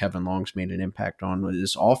guys that Kevin Long's made an impact on, with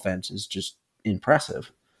this offense is just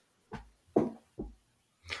impressive.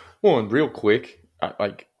 Well, and real quick,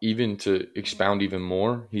 like even to expound even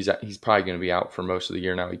more, he's probably going to be out for most of the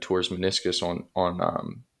year now. He tore his meniscus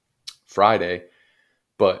on Friday,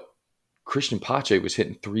 but Christian Pache was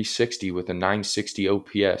hitting 360 with a 960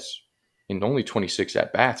 OPS in only 26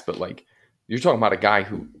 at bats. But like, you're talking about a guy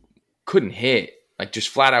who couldn't hit, like just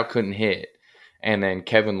flat out couldn't hit. And then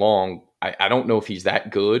Kevin Long, I don't know if he's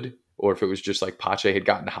that good or if it was just like Pache had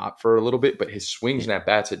gotten hot for a little bit, but his swings and at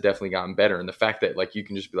bats had definitely gotten better. And the fact that like you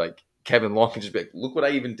can just be like, Kevin Long can just be like, look what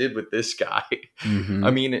I even did with this guy. Mm-hmm.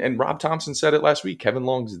 I mean, and Rob Thompson said it last week. Kevin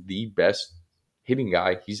Long's the best hitting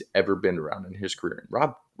guy he's ever been around in his career.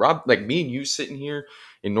 And Rob, like me and you sitting here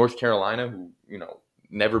in North Carolina, who,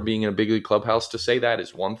 never being in a big league clubhouse, to say that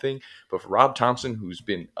is one thing. But for Rob Thompson, who's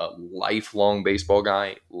been a lifelong baseball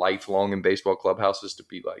guy, lifelong in baseball clubhouses, to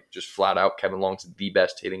be like just flat out, Kevin Long's the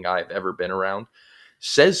best hitting guy I've ever been around,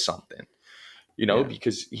 says something.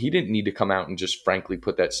 Because he didn't need to come out and just frankly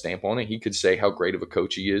put that stamp on it. He could say how great of a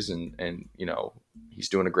coach he is and he's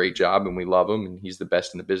doing a great job and we love him and he's the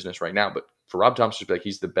best in the business right now. But for Rob Thompson to be like,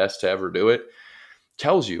 he's the best to ever do it,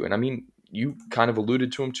 tells you. And I mean, you kind of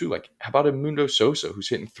alluded to him too. Like, how about Edmundo Sosa, who's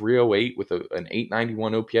hitting 308 with an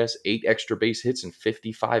 891 OPS, 8 extra base hits, and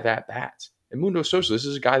 55 at-bats? Edmundo Sosa, this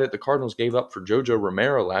is a guy that the Cardinals gave up for Jojo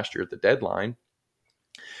Romero last year at the deadline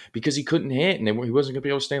because he couldn't hit and he wasn't going to be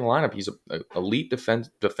able to stay in the lineup. He's an elite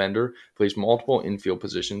defender, plays multiple infield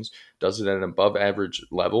positions, does it at an above average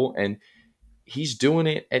level, and he's doing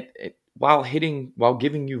it at while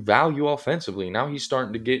giving you value offensively. Now he's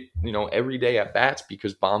starting to get, every day at bats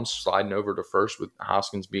because Bomb's sliding over to first with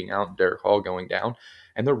Hoskins being out and Derek Hall going down,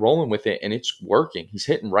 and they're rolling with it, and it's working. He's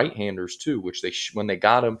hitting right-handers too, which when they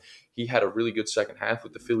got him, he had a really good second half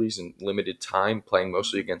with the Phillies in limited time, playing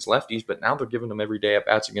mostly against lefties. But now they're giving him every day at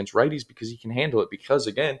bats against righties because he can handle it. Because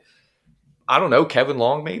again, I don't know, Kevin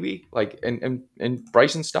Long maybe, like, and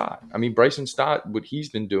Bryson Stott. I mean, Bryson Stott, what he's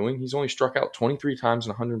been doing, he's only struck out 23 times in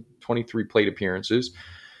 123 plate appearances.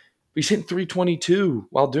 He's hitting 322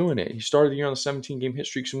 while doing it. He started the year on the 17-game hit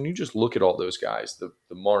streak. So when you just look at all those guys, the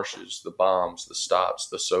Marshes, the Bombs, the Stotts,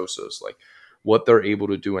 the Sosas, like what they're able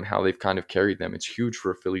to do and how they've kind of carried them, it's huge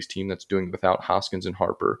for a Phillies team that's doing it without Hoskins and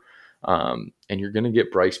Harper. And you're going to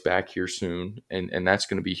get Bryce back here soon, and that's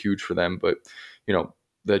going to be huge for them. But,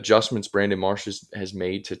 the adjustments Brandon Marsh has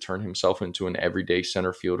made to turn himself into an everyday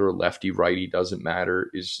center fielder, lefty, righty, doesn't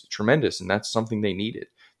matter, is tremendous. And that's something they needed.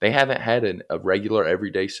 They haven't had a regular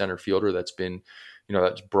everyday center fielder that's been,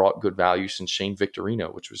 that's brought good value since Shane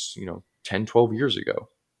Victorino, which was, 10, 12 years ago.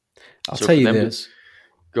 I'll tell you this.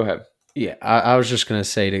 Go ahead. Yeah, I was just going to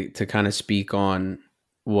say to kind of speak on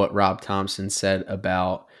what Rob Thompson said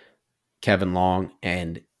about Kevin Long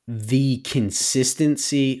and the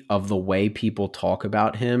consistency of the way people talk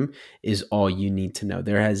about him is all you need to know.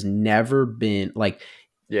 There has never been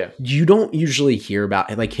you don't usually hear about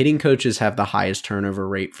it. Like, hitting coaches have the highest turnover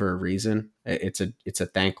rate for a reason. It's a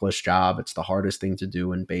thankless job. It's the hardest thing to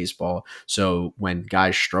do in baseball. So when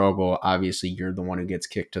guys struggle, obviously you're the one who gets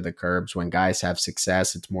kicked to the curbs. When guys have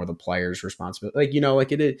success, it's more the player's responsibility.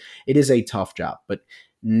 It is a tough job, but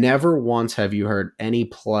never once have you heard any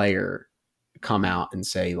player come out and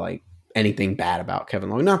say like anything bad about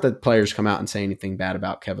Kevin Long. Not that players come out and say anything bad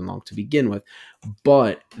about Kevin Long to begin with,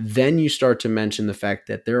 but then you start to mention the fact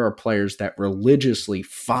that there are players that religiously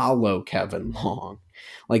follow Kevin Long.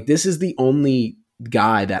 Like, this is the only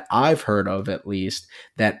guy that I've heard of, at least,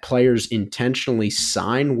 that players intentionally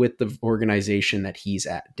sign with the organization that he's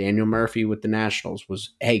at. Daniel Murphy with the Nationals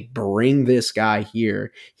was, hey, bring this guy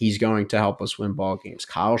here. He's going to help us win ball games.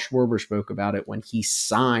 Kyle Schwarber spoke about it when he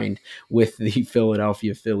signed with the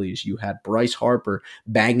Philadelphia Phillies. You had Bryce Harper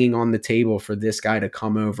banging on the table for this guy to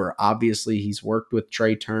come over. Obviously, he's worked with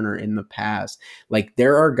Trey Turner in the past. Like,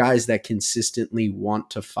 there are guys that consistently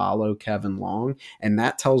want to follow Kevin Long, and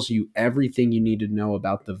that tells you everything you need to know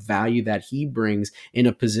about the value that he brings in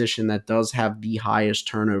a position that does have the highest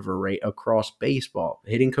turnover rate across baseball.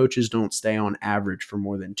 Hitting coaches don't stay on average for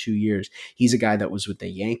more than 2 years. He's a guy that was with the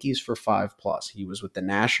Yankees for 5+. He was with the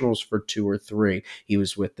Nationals for 2 or 3. He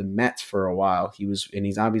was with the Mets for a while. And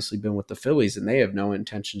he's obviously been with the Phillies, and they have no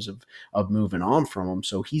intentions of moving on from him.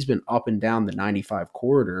 So he's been up and down the 95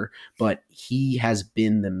 corridor, but he has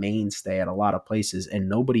been the mainstay at a lot of places, and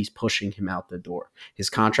nobody's pushing him out the door. His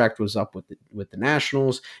contract was up with the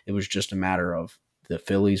Nationals. It was just a matter of the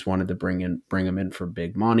Phillies wanted to bring him in for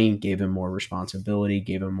big money, gave him more responsibility,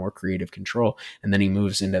 gave him more creative control, and then he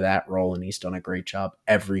moves into that role, and he's done a great job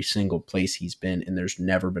every single place he's been, and there's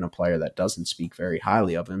never been a player that doesn't speak very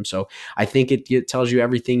highly of him. So I think it tells you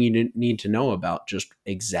everything you need to know about just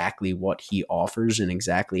exactly what he offers and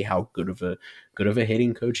exactly how good of a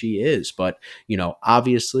hitting coach he is. But,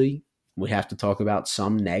 obviously we have to talk about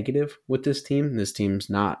some negative with this team. This team's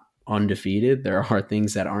not undefeated. There are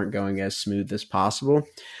things that aren't going as smooth as possible.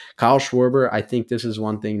 Kyle Schwarber, I think this is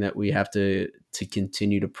one thing that we have to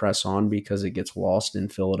continue to press on because it gets lost in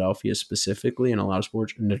Philadelphia specifically, and a lot of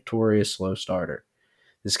sports. Notorious slow starter.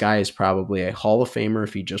 This guy is probably a Hall of Famer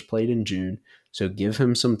if he just played in June, so give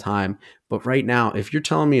him some time. But right now, if you're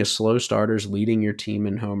telling me a slow starter's leading your team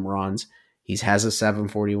in home runs, he has a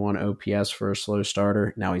 741 OPS for a slow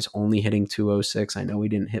starter. Now he's only hitting 206. I know he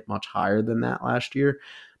didn't hit much higher than that last year,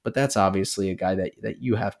 but that's obviously a guy that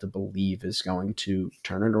you have to believe is going to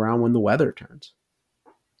turn it around when the weather turns.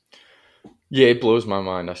 Yeah, it blows my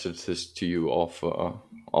mind. I said this to you off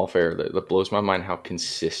air. That blows my mind how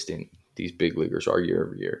consistent these big leaguers are year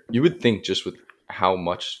over year. You would think just with how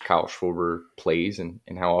much Kyle Schwarber plays and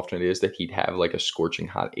how often it is that he'd have like a scorching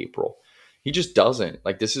hot April. He just doesn't.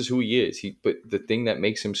 Like, this is who he is. But the thing that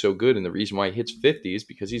makes him so good and the reason why he hits 50 is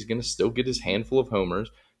because he's going to still get his handful of homers.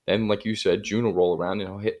 Then, like you said, June will roll around and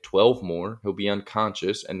he'll hit 12 more. He'll be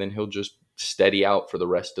unconscious, and then he'll just steady out for the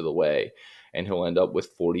rest of the way, and he'll end up with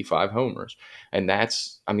 45 homers. And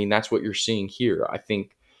that's what you're seeing here. I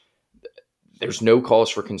think there's no cause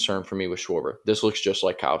for concern for me with Schwarber. This looks just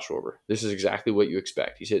like Kyle Schwarber. This is exactly what you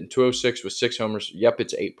expect. He's hitting 206 with 6 homers. Yep,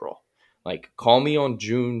 it's April. Like, call me on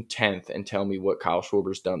June 10th and tell me what Kyle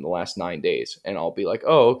Schwarber's done the last 9 days. And I'll be like,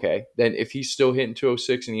 oh, okay. Then if he's still hitting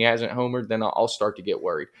 206 and he hasn't homered, then I'll start to get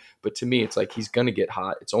worried. But to me, it's like he's going to get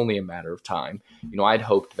hot. It's only a matter of time. I'd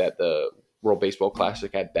hoped that the World Baseball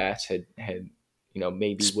Classic at bats had maybe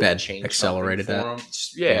would have Sped, changed something accelerated for that. him.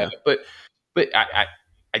 Yeah. But I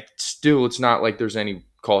still, it's not like there's any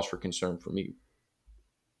cause for concern for me.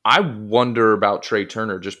 I wonder about Trey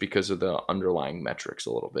Turner just because of the underlying metrics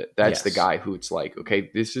a little bit. That's the Yes. guy who it's like, okay,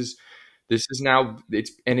 this is now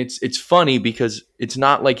it's funny because it's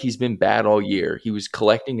not like he's been bad all year. He was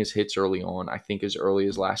collecting his hits early on. I think as early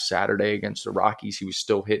as last Saturday against the Rockies, he was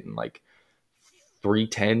still hitting like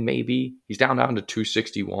 310 maybe. He's down to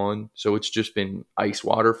 261. So it's just been ice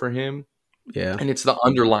water for him. Yeah. And it's the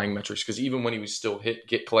underlying metrics because even when he was still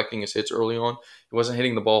collecting his hits early on, he wasn't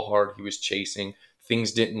hitting the ball hard. He was chasing.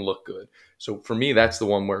 Things didn't look good. So for me, that's the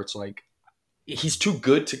one where it's like he's too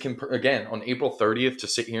good to compare. Again, on April 30th, to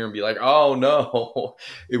sit here and be like, oh no,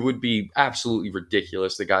 it would be absolutely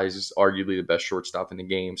ridiculous. The guy is arguably the best shortstop in the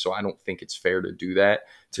game. So I don't think it's fair to do that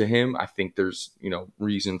to him. I think there's,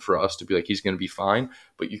 reason for us to be like, he's going to be fine.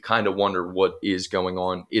 But you kind of wonder what is going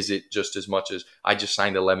on. Is it just as much as I just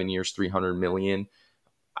signed 11 years, 300 million?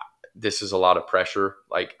 This is a lot of pressure.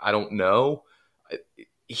 Like, I don't know.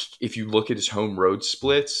 If you look at his home road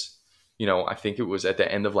splits, I think it was at the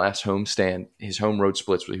end of last homestand, his home road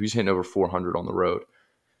splits, he was hitting over 400 on the road.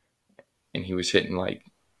 And he was hitting like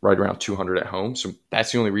right around 200 at home. So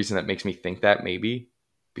that's the only reason that makes me think that maybe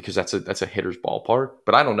because that's a hitter's ballpark.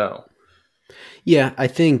 But I don't know. Yeah, I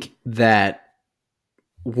think that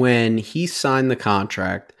when he signed the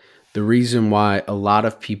contract, the reason why a lot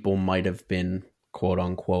of people might have been quote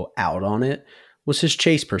unquote out on it was his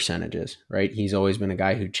chase percentages, right? He's always been a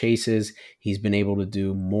guy who chases. He's been able to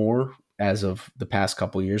do more as of the past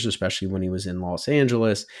couple of years, especially when he was in Los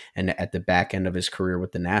Angeles and at the back end of his career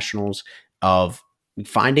with the Nationals, of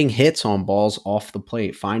finding hits on balls off the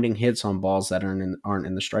plate, finding hits on balls that aren't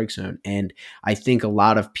in the strike zone. And I think a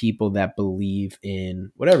lot of people that believe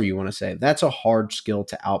in whatever you want to say, that's a hard skill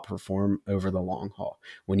to outperform over the long haul.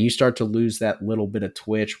 When you start to lose that little bit of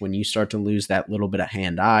twitch, when you start to lose that little bit of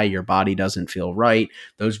hand-eye, your body doesn't feel right.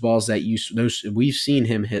 Those balls that we've seen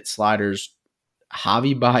him hit sliders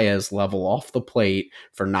Javi Baez level off the plate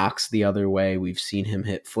for knocks the other way. We've seen him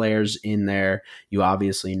hit flares in there. You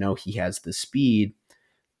obviously know he has the speed.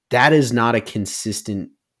 That is not a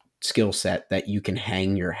consistent skill set that you can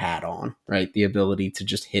hang your hat on, right? The ability to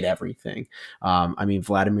just hit everything.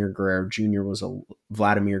 Vladimir Guerrero Sr.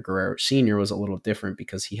 was a little different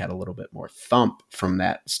because he had a little bit more thump from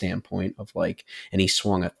that standpoint of and he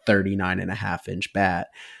swung a 39.5-inch bat.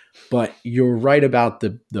 But you're right about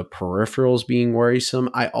the peripherals being worrisome.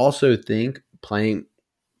 I also think playing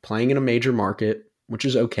in a major market, which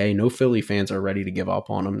is okay. No Philly fans are ready to give up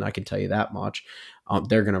on him. I can tell you that much.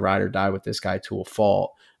 They're going to ride or die with this guy to a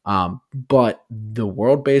fault. But the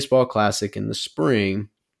World Baseball Classic in the spring,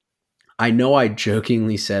 I know I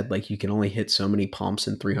jokingly said you can only hit so many pumps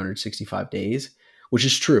in 365 days, which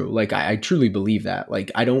is true. I truly believe that.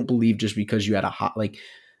 I don't believe just because you had a hot,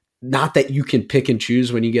 not that you can pick and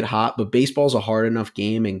choose when you get hot, but baseball's a hard enough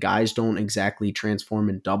game and guys don't exactly transform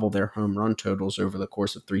and double their home run totals over the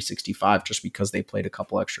course of 365 just because they played a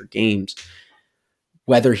couple extra games.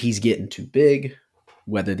 Whether he's getting too big,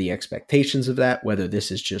 whether the expectations of that, whether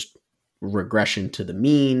this is just regression to the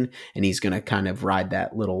mean and he's going to kind of ride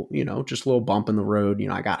that little, just a little bump in the road.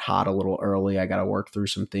 I got hot a little early. I got to work through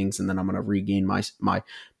some things and then I'm going to regain my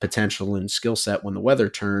potential and skill set when the weather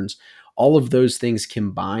turns. All of those things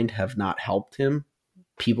combined have not helped him.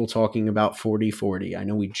 People talking about 40-40. I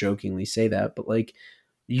know we jokingly say that, but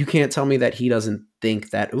you can't tell me that he doesn't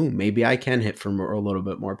think that, ooh, maybe I can hit from a little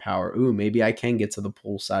bit more power. Ooh, maybe I can get to the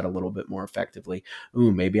pull side a little bit more effectively.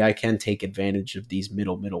 Ooh, maybe I can take advantage of these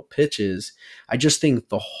middle pitches. I just think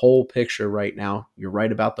the whole picture right now, you're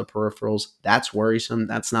right about the peripherals. That's worrisome.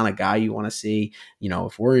 That's not a guy you want to see.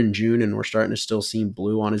 If we're in June and we're starting to still see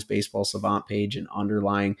blue on his baseball savant page and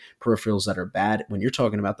underlying peripherals that are bad, when you're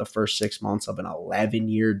talking about the first 6 months of an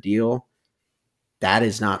 11-year deal, that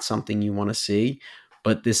is not something you want to see.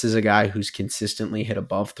 But this is a guy who's consistently hit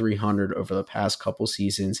above 300 over the past couple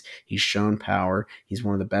seasons. He's shown power. He's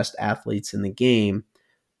one of the best athletes in the game.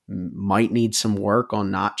 Might need some work on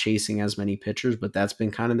not chasing as many pitchers, but that's been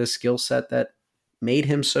kind of the skill set that made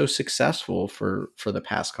him so successful for the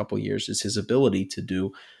past couple years, is his ability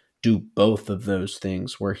to do both of those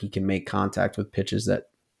things where he can make contact with pitches that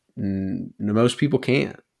most people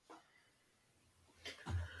can't.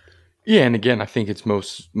 Yeah, and again, I think it's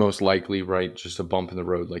most likely, right, just a bump in the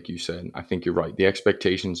road, like you said. I think you're right. The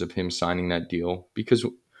expectations of him signing that deal, because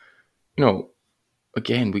you know,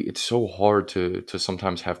 again, it's so hard to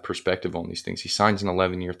sometimes have perspective on these things. He signs an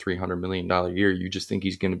 11-year, $300 million year. You just think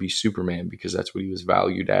he's going to be Superman because that's what he was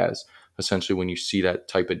valued as. Essentially, when you see that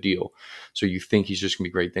type of deal, so you think he's just going to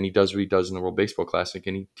be great. Then he does what he does in the World Baseball Classic,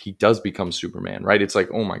 and he does become Superman, right? It's like,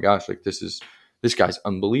 oh my gosh, like this guy's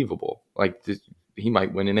unbelievable. Like he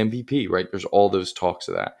might win an MVP, right? There's all those talks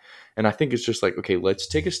of that, and I think it's just like, okay, let's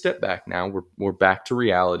take a step back now. We're back to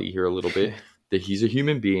reality here a little bit that he's a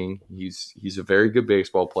human being. He's a very good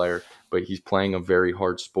baseball player, but he's playing a very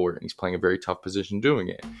hard sport and he's playing a very tough position doing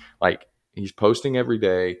it. Like he's posting every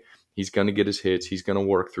day. He's going to get his hits. He's going to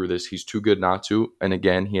work through this. He's too good not to. And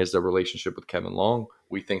again, he has the relationship with Kevin Long.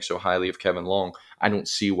 We think so highly of Kevin Long. I don't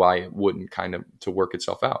see why it wouldn't kind of to work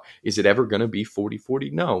itself out. Is it ever going to be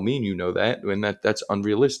 40-40? No, me and you know that. And that's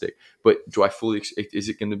unrealistic. But do I fully expect, is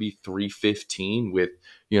it going to be 315 with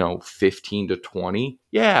 15 to 20?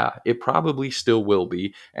 Yeah, it probably still will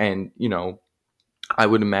be. And, I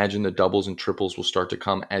would imagine the doubles and triples will start to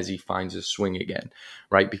come as he finds his swing again,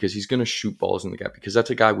 right? Because he's going to shoot balls in the gap because that's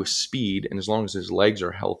a guy with speed. And as long as his legs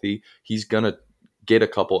are healthy, he's going to get a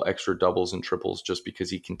couple extra doubles and triples just because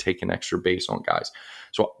he can take an extra base on guys.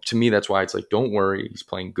 So to me, that's why it's like, don't worry. He's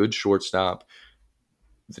playing good shortstop.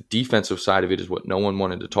 The defensive side of it is what no one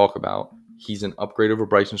wanted to talk about. He's an upgrade over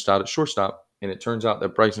Bryson Stott at shortstop. And it turns out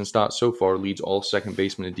that Bryson Stott so far leads all second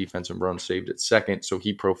basemen in defensive runs saved at second. So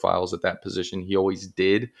he profiles at that position. He always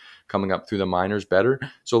did coming up through the minors better.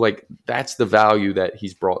 So like that's the value that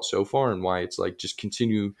he's brought so far and why it's like just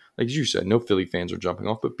continue. Like you said, no Philly fans are jumping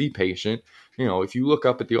off, but be patient. If you look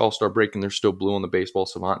up at the All-Star break and they're still blue on the baseball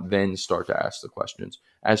savant, then start to ask the questions.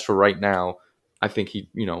 As for right now, I think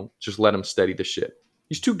just let him steady the ship.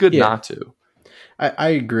 He's too good Yeah, not to. I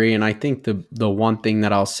agree, and I think the one thing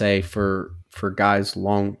that I'll say for guys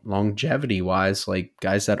longevity wise, like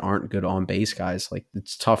guys that aren't good on base guys, like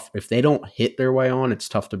it's tough if they don't hit their way on. It's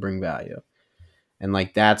tough to bring value, and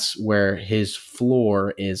like that's where his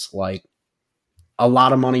floor is like a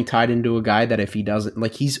lot of money tied into a guy that if he doesn't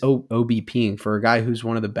like he's OBPing for a guy who's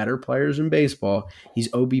one of the better players in baseball,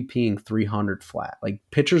 he's OBPing 300 flat. Like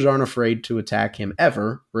pitchers aren't afraid to attack him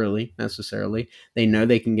ever, really necessarily. They know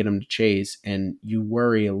they can get him to chase, and you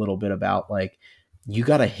worry a little bit about like you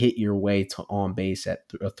got to hit your way to on base at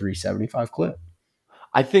a 375 clip.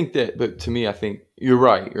 I think that, but to me, I think you're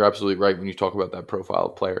right. You're absolutely right when you talk about that profile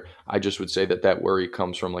of player. I just would say that worry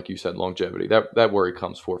comes from, like you said, longevity. That worry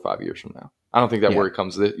comes 4 or 5 years from now. I don't think that Yeah. worry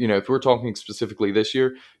comes this. If we're talking specifically this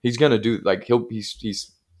year, he's gonna do like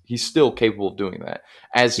he's still capable of doing that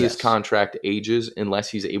as his Yes. contract ages, unless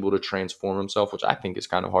he's able to transform himself, which I think is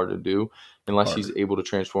kind of hard to do, unless he's Harder. able to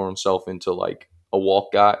transform himself into like a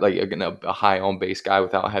walk guy, like a high on base guy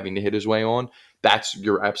without having to hit his way on.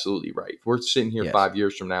 You're absolutely right. If we're sitting here Yes. 5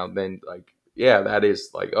 years from now, then like, yeah, that is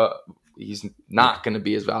like, he's Yeah. not going to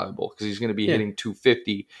be as valuable because he's going to be Yeah. hitting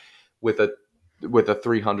 250 with a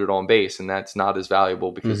 300 on base, and that's not as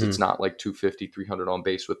valuable because it's Mm-hmm. not like 250, 300 on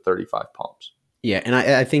base with 35 pumps. Yeah, and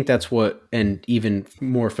I think that's what, and even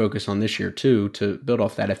more focus on this year too, to build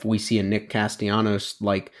off that. If we see a Nick Castellanos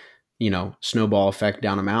like, snowball effect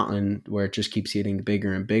down a mountain where it just keeps getting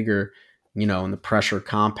bigger and bigger, and the pressure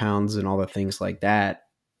compounds and all the things like that,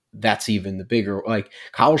 that's even the bigger. Like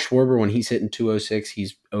Kyle Schwarber, when he's hitting 206,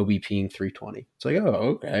 he's OBPing 320. It's like,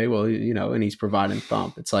 oh, okay, well, and he's providing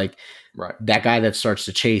thump. It's like Right. that guy that starts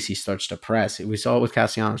to chase, he starts to press. We saw it with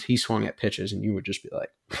Castellanos. He swung at pitches, and you would just be like,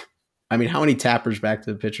 I mean, how many tappers back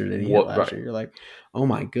to the pitcher did he hit What? last Right. year? You're like, oh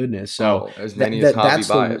my goodness. So Oh, as many as Javi that's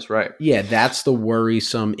the Baez. Right. that's the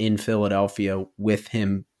worrisome in Philadelphia with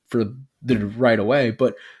him for the right away.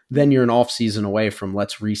 But then you're an off season away from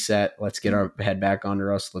let's reset, let's get our head back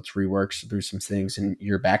under us, let's rework through some things, and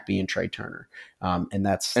you're back being Trey Turner. And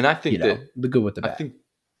that's And I think that the good with the I bad. think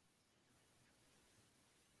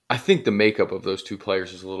I think the makeup of those two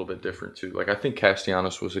players is a little bit different too. Like I think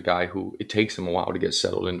Castellanos was a guy who it takes him a while to get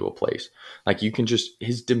settled into a place. Like you can just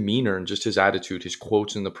his demeanor and just his attitude, his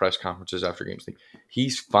quotes in the press conferences after games. Like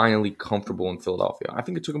he's finally comfortable in Philadelphia. I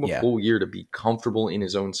think it took him a Yeah, full year to be comfortable in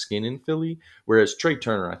his own skin in Philly. Whereas Trey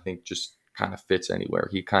Turner, I think, just kind of fits anywhere.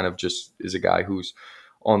 He kind of just is a guy who's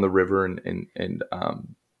on the river and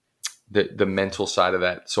the mental side of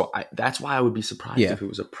that. So that's why I would be surprised yeah, if it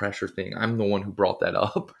was a pressure thing. I'm the one who brought that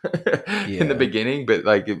up in the yeah, beginning, but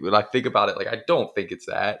like when I think about it, like I don't think it's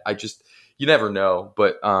that. I just you never know.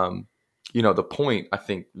 But the point I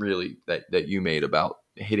think really that you made about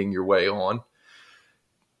hitting your way on,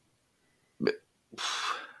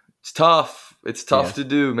 it's tough. It's yeah. tough to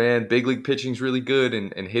do, man. Big league pitching's really good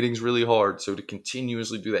and hitting's really hard. So to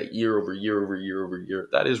continuously do that year over year over year over year,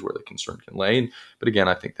 that is where the concern can lay. But again,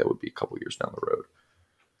 I think that would be a couple years down the road.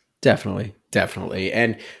 Definitely, definitely.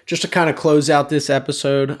 And just to kind of close out this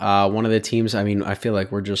episode, one of the teams, I mean, I feel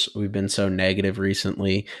like we've been so negative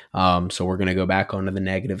recently. So we're going to go back onto the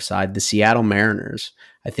negative side. The Seattle Mariners.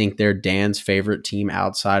 I think they're Dan's favorite team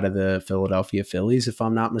outside of the Philadelphia Phillies, if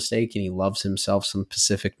I'm not mistaken. He loves himself some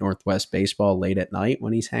Pacific Northwest baseball late at night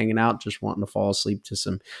when he's hanging out, just wanting to fall asleep to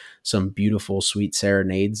some beautiful, sweet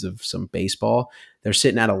serenades of some baseball. They're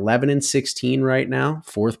sitting at 11-16 right now,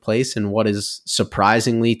 fourth place in what is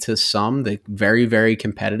surprisingly to some the very, very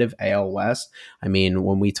competitive AL West. I mean,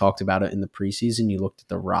 when we talked about it in the preseason, you looked at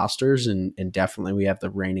the rosters, and definitely we have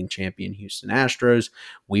the reigning champion Houston Astros.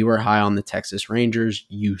 We were high on the Texas Rangers.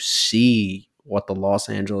 You see what the Los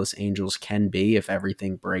Angeles Angels can be if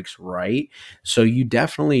everything breaks right. So you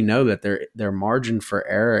definitely know that their margin for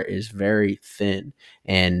error is very thin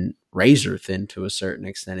and razor thin to a certain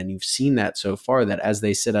extent. And you've seen that so far, that as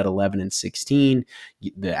they sit at 11-16,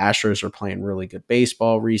 the Astros are playing really good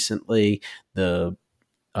baseball recently. The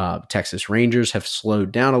Texas Rangers have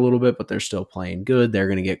slowed down a little bit, but they're still playing good. They're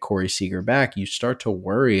going to get Corey Seager back. You start to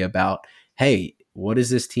worry about, hey, what is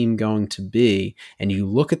this team going to be? And you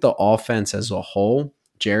look at the offense as a whole.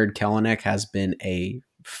 Jared Kelenic has been a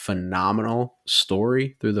phenomenal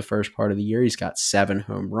story through the first part of the year. He's got 7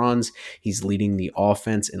 home runs. He's leading the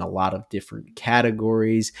offense in a lot of different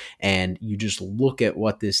categories. And you just look at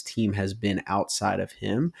what this team has been outside of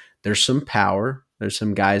him. There's some power. There's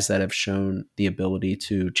some guys that have shown the ability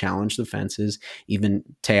to challenge the fences. Even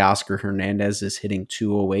Teoscar Hernandez is hitting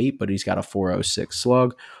 208, but he's got a 406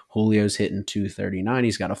 slug. Julio's hitting 239.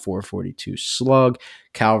 He's got a 442 slug.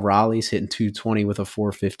 Cal Raleigh's hitting 220 with a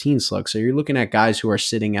 415 slug. So you're looking at guys who are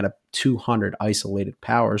sitting at a 200 isolated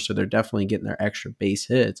power. So they're definitely getting their extra base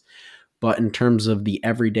hits. But in terms of the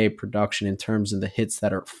everyday production, in terms of the hits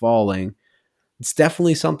that are falling, it's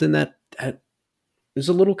definitely something that is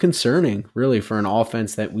a little concerning, really, for an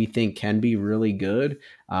offense that we think can be really good.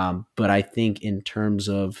 But I think in terms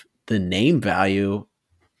of the name value,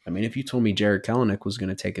 I mean, if you told me Jared Kelenic was going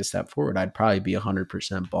to take a step forward, I'd probably be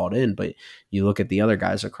 100% bought in. But you look at the other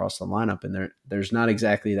guys across the lineup, and there's not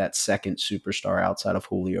exactly that second superstar outside of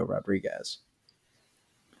Julio Rodriguez.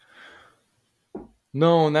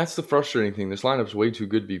 No, and that's the frustrating thing. This lineup's way too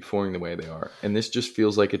good to be performing the way they are, and this just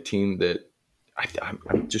feels like a team that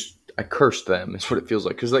I cursed them. Is what it feels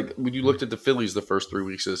like. Because like when you looked at the Phillies the first 3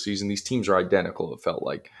 weeks of the season, these teams are identical. It felt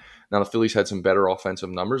like now the Phillies had some better offensive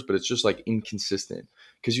numbers, but it's just like inconsistent.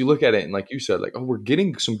 Because you look at it and like you said, like, oh, we're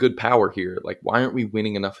getting some good power here. Like, why aren't we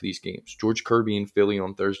winning enough of these games? George Kirby in Philly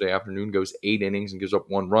on Thursday afternoon goes 8 innings and gives up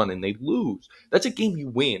 1 run, and they lose. That's a game you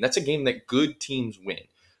win. That's a game that good teams win.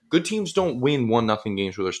 Good teams don't win 1-0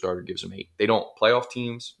 games where their starter gives them 8. They don't. Playoff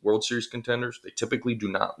teams, World Series contenders, they typically do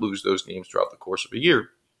not lose those games throughout the course of a year.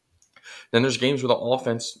 Then there's games where the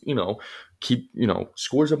offense,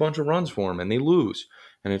 scores a bunch of runs for them and they lose.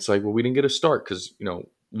 And it's like, well, we didn't get a start because,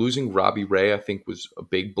 losing Robbie Ray, I think, was a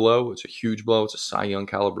big blow. It's a huge blow. It's a Cy Young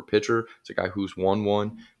caliber pitcher. It's a guy who's won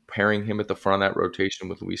one. Pairing him at the front of that rotation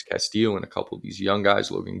with Luis Castillo and a couple of these young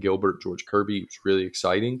guys, Logan Gilbert, George Kirby, was really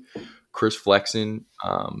exciting. Chris Flexen,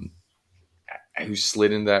 who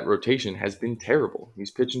slid into that rotation, has been terrible.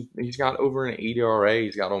 He's pitching. He's got over an 8 ERA.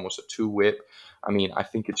 He's got almost a 2 WHIP. I mean, I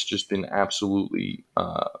think it's just been absolutely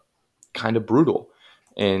kind of brutal.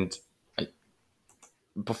 And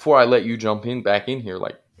before I let you jump back in here,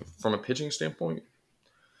 like from a pitching standpoint,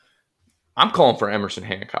 I'm calling for Emerson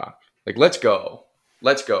Hancock. Like, let's go.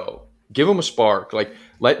 Give him a spark. Like,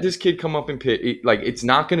 let this kid come up and pitch. Like, it's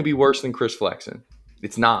not going to be worse than Chris Flexen.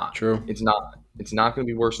 It's not. True. It's not. It's not going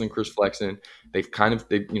to be worse than Chris Flexen. There's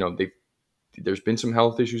been some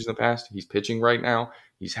health issues in the past. He's pitching right now.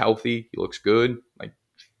 He's healthy. He looks good. Like,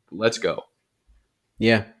 let's go.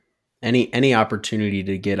 Yeah. Any opportunity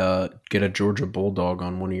to get a Georgia Bulldog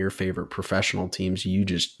on one of your favorite professional teams, you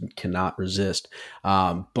just cannot resist.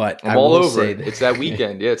 But I'm all over it. It's that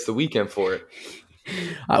weekend. Yeah, it's the weekend for it.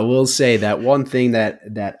 I will say that one thing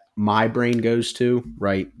that my brain goes to,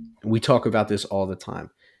 right? We talk about this all the time.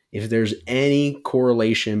 If there's any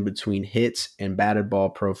correlation between hits and batted ball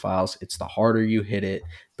profiles, it's the harder you hit it,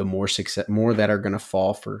 the more that are going to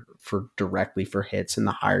fall for directly for hits, and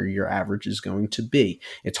the higher your average is going to be.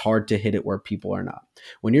 It's hard to hit it where people are not.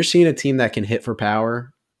 When you're seeing a team that can hit for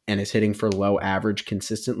power and is hitting for low average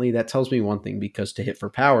consistently, that tells me one thing, because to hit for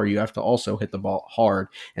power, you have to also hit the ball hard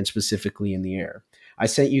and specifically in the air. I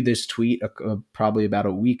sent you this tweet probably about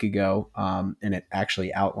a week ago, and it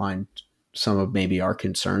actually outlined some of maybe our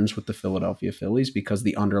concerns with the Philadelphia Phillies, because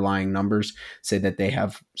the underlying numbers say that they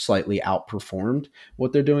have slightly outperformed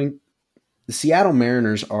what they're doing. The Seattle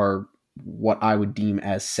Mariners are what I would deem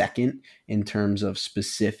as second in terms of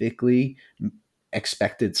specifically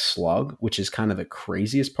expected slug, which is kind of the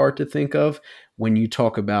craziest part to think of when you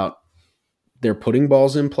talk about they're putting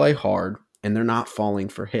balls in play hard and they're not falling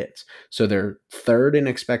for hits. So they're third in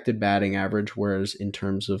expected batting average, whereas in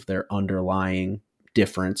terms of their underlying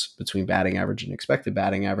difference between batting average and expected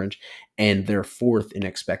batting average, and they're fourth in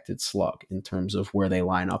expected slug in terms of where they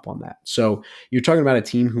line up on that. So you're talking about a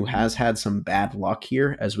team who has had some bad luck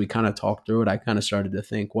here. As we kind of talked through it, I kind of started to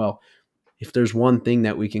think, well, if there's one thing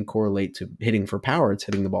that we can correlate to hitting for power, it's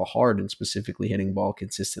hitting the ball hard and specifically hitting the ball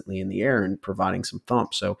consistently in the air and providing some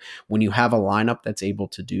thump. So when you have a lineup that's able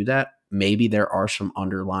to do that, maybe there are some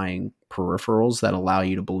underlying peripherals that allow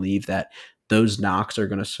you to believe that those knocks are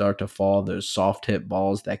going to start to fall, those soft hit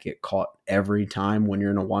balls that get caught every time when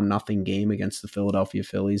you're in a 1-0 game against the Philadelphia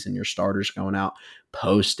Phillies and your starters going out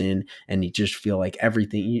posting and you just feel like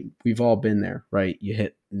everything, we've all been there, right? You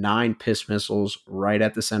hit 9 piss missiles right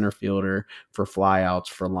at the center fielder for flyouts,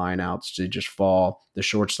 for lineouts to just fall. The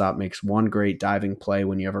shortstop makes one great diving play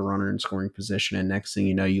when you have a runner in scoring position, and next thing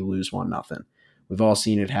you know, you lose 1-0. We've all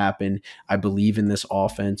seen it happen. I believe in this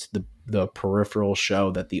offense. The peripherals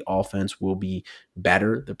show that the offense will be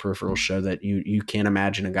better. The peripherals show that you can't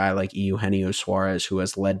imagine a guy like Eugenio Suarez, who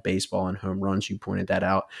has led baseball in home runs. You pointed that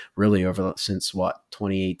out really over since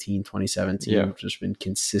 2018, 2017, Yeah. just been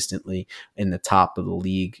consistently in the top of the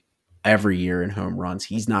league every year in home runs.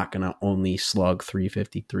 He's not going to only slug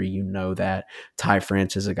 353. You know that. Ty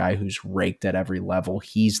France is a guy who's raked at every level.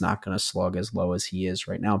 He's not going to slug as low as he is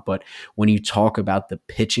right now. But when you talk about the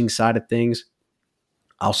pitching side of things,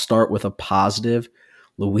 I'll start with a positive.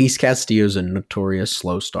 Luis Castillo is a notorious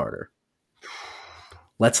slow starter.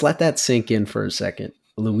 Let's let that sink in for a second.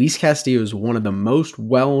 Luis Castillo is one of the most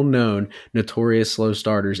well-known notorious slow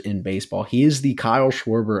starters in baseball. He is the Kyle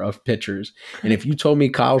Schwarber of pitchers. And if you told me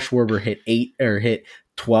Kyle Schwarber hit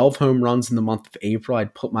 12 home runs in the month of April,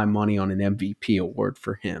 I'd put my money on an MVP award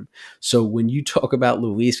for him. So when you talk about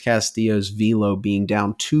Luis Castillo's velo being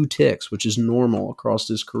down 2 ticks, which is normal across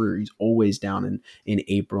his career, he's always down in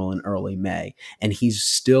April and early May. And he's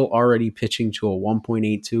still already pitching to a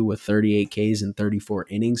 1.82 with 38 Ks and 34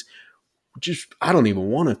 innings. Just I don't even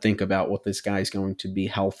want to think about what this guy's going to be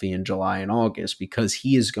healthy in July and August because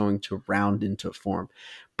he is going to round into form.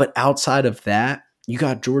 But outside of that, you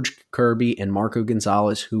got George Kirby and Marco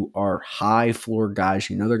Gonzalez, who are high floor guys.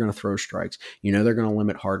 You know they're going to throw strikes. You know they're going to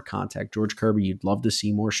limit hard contact. George Kirby, you'd love to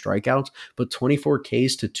see more strikeouts, but 24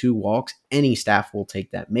 Ks to 2 walks, any staff will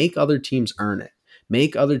take that. Make other teams earn it.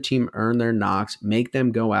 Make other team earn their knocks, make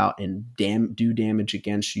them go out and do damage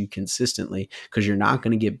against you consistently because you're not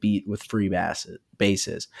going to get beat with free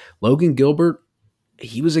bases. Logan Gilbert,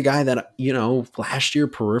 he was a guy that, last year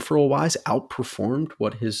peripheral wise outperformed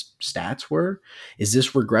what his stats were. Is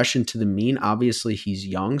this regression to the mean? Obviously he's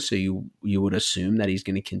young, so you would assume that he's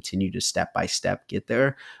going to continue to step by step get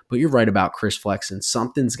there. But you're right about Chris Flexen.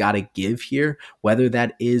 Something's got to give here, whether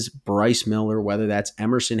that is Bryce Miller, whether that's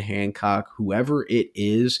Emerson Hancock, whoever it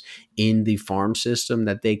is in the farm system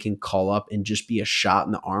that they can call up and just be a shot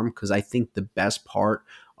in the arm. Because I think the best part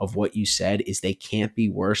of what you said is they can't be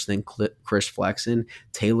worse than Chris Flexen.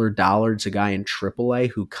 Taylor Dollard's a guy in AAA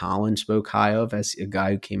who Colin spoke high of as a guy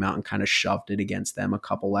who came out and kind of shoved it against them a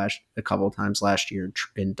couple of times last year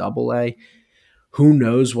in AA. Who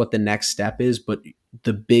knows what the next step is, but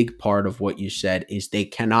the big part of what you said is they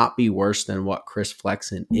cannot be worse than what Chris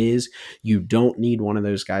Flexen is. You don't need one of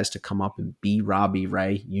those guys to come up and be Robbie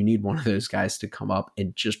Ray. You need one of those guys to come up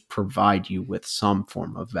and just provide you with some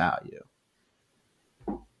form of value.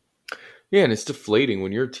 Yeah, and it's deflating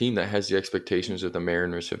when you're a team that has the expectations that the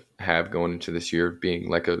Mariners have going into this year being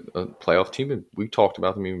like a playoff team. And we talked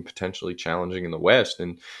about them even potentially challenging in the West.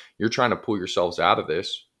 And you're trying to pull yourselves out of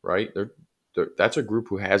this, right? That's a group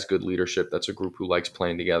who has good leadership. That's a group who likes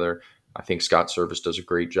playing together. I think Scott Service does a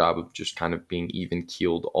great job of just kind of being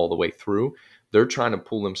even-keeled all the way through. They're trying to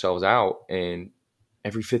pull themselves out, and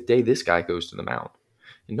every 5th day, this guy goes to the mound.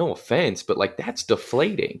 And no offense, but like that's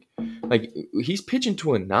deflating. Like he's pitching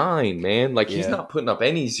to a 9, man. Like he's not putting up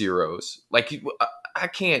any zeros. Like I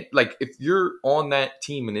can't. Like if you're on that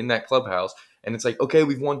team and in that clubhouse, and it's like, okay,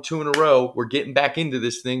 we've won 2 in a row. We're getting back into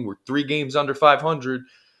this thing. We're 3 games under 500.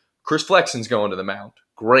 Chris Flexen's going to the mound.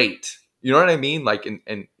 Great. You know what I mean? Like, and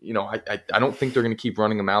I don't think they're going to keep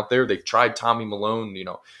running him out there. They've tried Tommy Malone.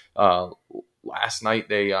 Last night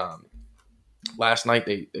they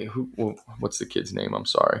what's the kid's name? I'm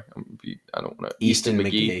sorry. I don't want to. Easton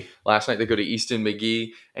McGee. Last night they go to Easton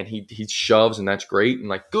McGee and he shoves, and that's great. And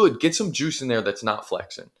like, good, get some juice in there that's not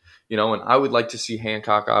flexing. And I would like to see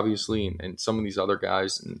Hancock, obviously, and some of these other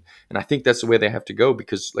guys. And I think that's the way they have to go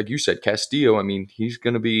because, like you said, Castillo, I mean, he's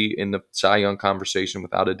going to be in the Cy Young conversation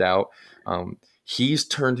without a doubt. He's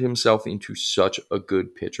turned himself into such a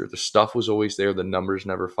good pitcher. The stuff was always there. The numbers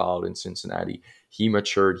never followed in Cincinnati. He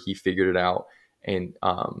matured. He figured it out. And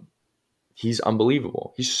he's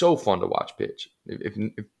unbelievable. He's so fun to watch pitch. If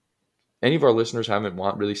any of our listeners haven't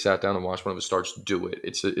really sat down and watched one of his starts, do it.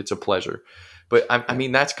 It's a pleasure. But I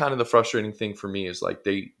mean, that's kind of the frustrating thing for me is like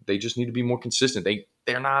they just need to be more consistent.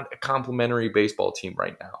 They're not a complimentary baseball team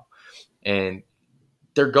right now, and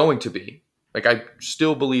they're going to be. Like, I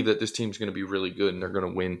still believe that this team's going to be really good and they're going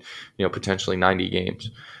to win, potentially 90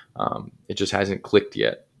 games. It just hasn't clicked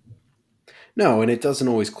yet. No, and it doesn't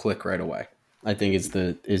always click right away. I think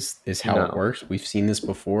is how it works. We've seen this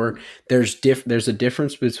before. There's a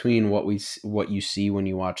difference between what you see when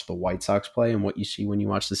you watch the White Sox play and what you see when you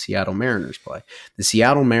watch the Seattle Mariners play. The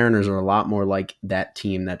Seattle Mariners are a lot more like that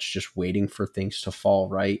team that's just waiting for things to fall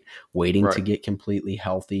right, waiting to get completely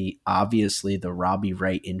healthy. Obviously, the Robbie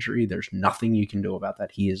Ray injury, there's nothing you can do about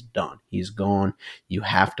that. He is done. He's gone. You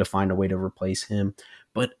have to find a way to replace him.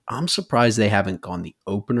 But I'm surprised they haven't gone the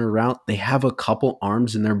opener route. They have a couple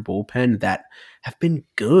arms in their bullpen that have been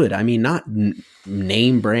good. I mean, not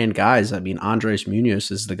name brand guys. I mean, Andres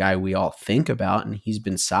Munoz is the guy we all think about, and he's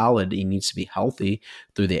been solid. He needs to be healthy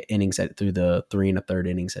through the 3 1/3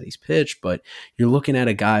 innings that he's pitched. But you're looking at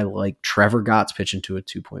a guy like Trevor Gott's pitching to a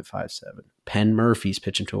 2.57. Penn Murphy's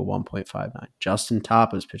pitching to a 1.59. Justin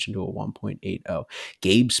Tapa's pitching to a 1.80.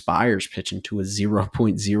 Gabe Spires pitching to a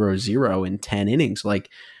 0.00 in 10 innings. Like,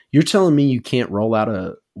 you're telling me you can't roll out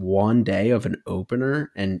a one day of an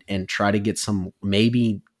opener and try to get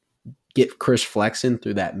maybe get Chris Flexen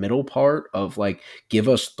through that middle part of like, give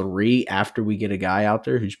us 3 after we get a guy out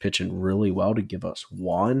there who's pitching really well to give us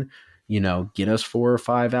 1, get us 4 or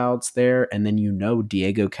 5 outs there. And then,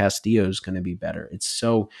 Diego Castillo is going to be better.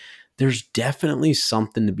 There's definitely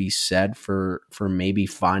something to be said for maybe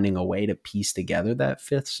finding a way to piece together that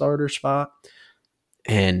 5th starter spot.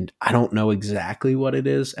 And I don't know exactly what it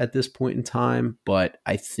is at this point in time, but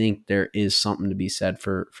I think there is something to be said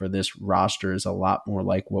for this roster is a lot more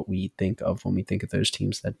like what we think of when we think of those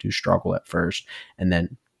teams that do struggle at first and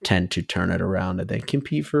then tend to turn it around and then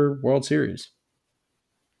compete for World Series.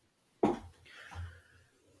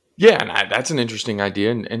 Yeah, and that's an interesting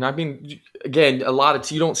idea. And I mean, again,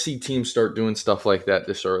 you don't see teams start doing stuff like that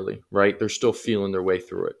this early, right? They're still feeling their way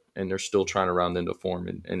through it, and they're still trying to round into form.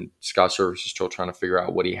 And Scott Service is still trying to figure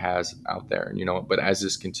out what he has out there. And, but as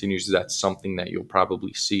this continues, that's something that you'll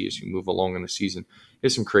probably see as you move along in the season.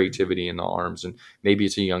 There's some creativity in the arms, and maybe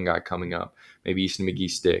it's a young guy coming up. Maybe Easton McGee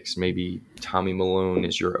sticks. Maybe Tommy Malone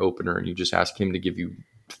is your opener, and you just ask him to give you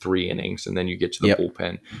 3 innings, and then you get to the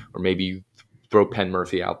bullpen. Or maybe you throw Penn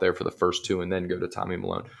Murphy out there for the first 2 and then go to Tommy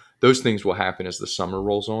Malone. Those things will happen as the summer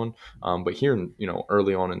rolls on. But here,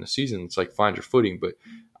 early on in the season, it's like find your footing. But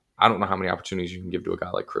I don't know how many opportunities you can give to a guy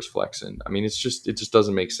like Chris Flexen. I mean, it just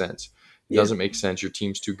doesn't make sense. It doesn't make sense. Your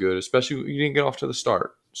team's too good, especially you didn't get off to the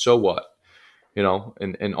start. So what?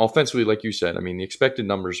 And offensively, like you said, I mean, the expected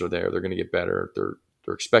numbers are there. They're going to get better.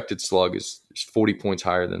 Their expected slug is 40 points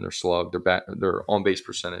higher than their slug. Their on-base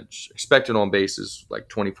percentage, expected on base is like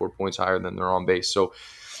 24 points higher than their on base. So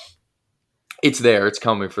it's there. It's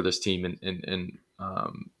coming for this team, and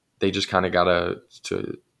they just kind of got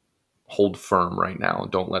to hold firm right now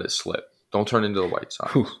and don't let it slip. Don't turn into the White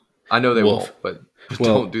Sox. Whew. I know they won't, but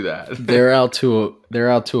don't do that. they're out to a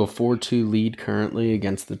 4-2 lead currently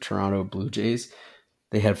against the Toronto Blue Jays.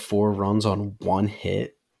 They had 4 runs on 1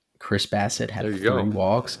 hit. Chris Bassett had 3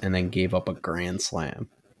 walks and then gave up a grand slam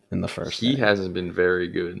in the first. He hasn't been very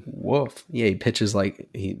good. Woof. Yeah, he pitches like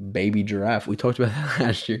baby giraffe. We talked about that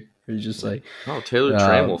last year. He's just like, Taylor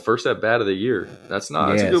Trammell, first at bat of the year. That's a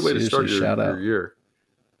good way to start your year.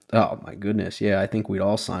 Oh my goodness. Yeah, I think we'd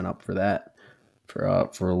all sign up for that for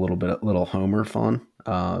a little homer fun.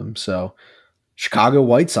 So Chicago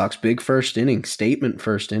White Sox, big first inning, statement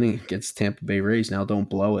first inning against Tampa Bay Rays. Now don't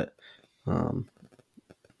blow it.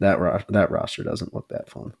 That roster doesn't look that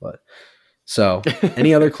fun, but so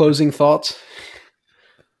any other closing thoughts?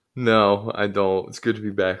 No, I don't. It's good to be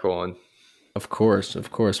back on. Of course.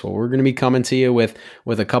 Well, we're going to be coming to you with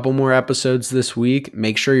a couple more episodes this week.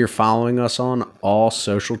 Make sure you're following us on all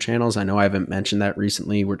social channels. I know I haven't mentioned that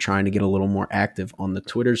recently. We're trying to get a little more active on the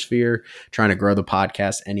Twitter sphere, trying to grow the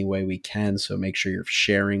podcast any way we can. So make sure you're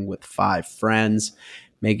sharing with 5 friends.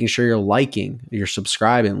 Making sure you're liking, you're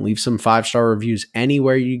subscribing, leave some 5-star reviews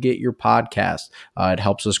anywhere you get your podcast. It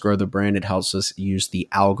helps us grow the brand. It helps us use the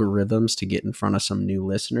algorithms to get in front of some new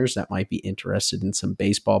listeners that might be interested in some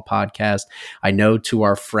baseball podcast. I know to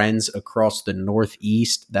our friends across the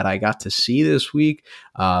Northeast that I got to see this week,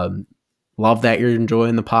 love that you're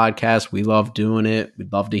enjoying the podcast. We love doing it.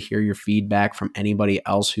 We'd love to hear your feedback from anybody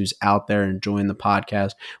else who's out there enjoying the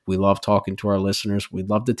podcast. We love talking to our listeners. We'd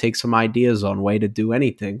love to take some ideas on way to do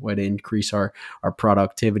anything, way to increase our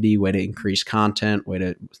productivity, way to increase content, way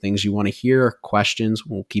to things you want to hear, questions.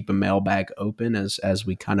 We'll keep a mailbag open as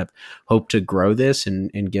we kind of hope to grow this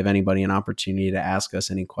and give anybody an opportunity to ask us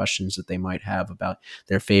any questions that they might have about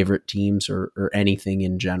their favorite teams or anything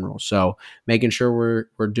in general. So making sure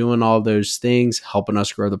we're doing all those things, helping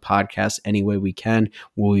us grow the podcast any way we can.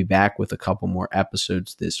 We'll be back with a couple more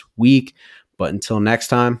episodes this week. But until next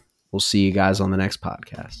time, we'll see you guys on the next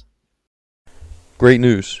podcast. Great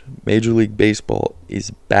news. Major League Baseball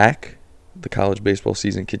is back. The college baseball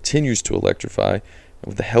season continues to electrify. And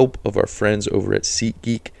with the help of our friends over at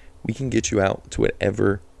SeatGeek, we can get you out to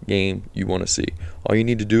whatever game you want to see. All you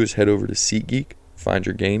need to do is head over to SeatGeek, find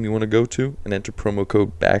your game you want to go to, and enter promo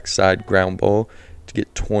code BACksideGroundBall to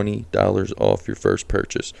get $20 off your first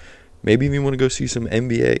purchase. Maybe you want to go see some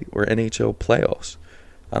NBA or NHL playoffs.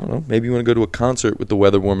 I don't know, maybe you want to go to a concert with the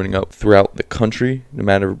weather warming up throughout the country. No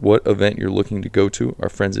matter what event you're looking to go to, our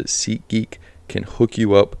friends at SeatGeek can hook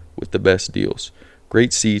you up with the best deals.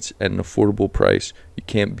 Great seats at an affordable price. You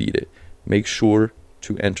can't beat it. Make sure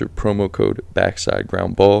to enter promo code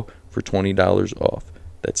BACksideGroundBall for $20 off.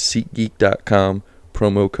 That's SeatGeek.com,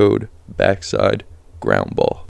 promo code BACksideGroundBall.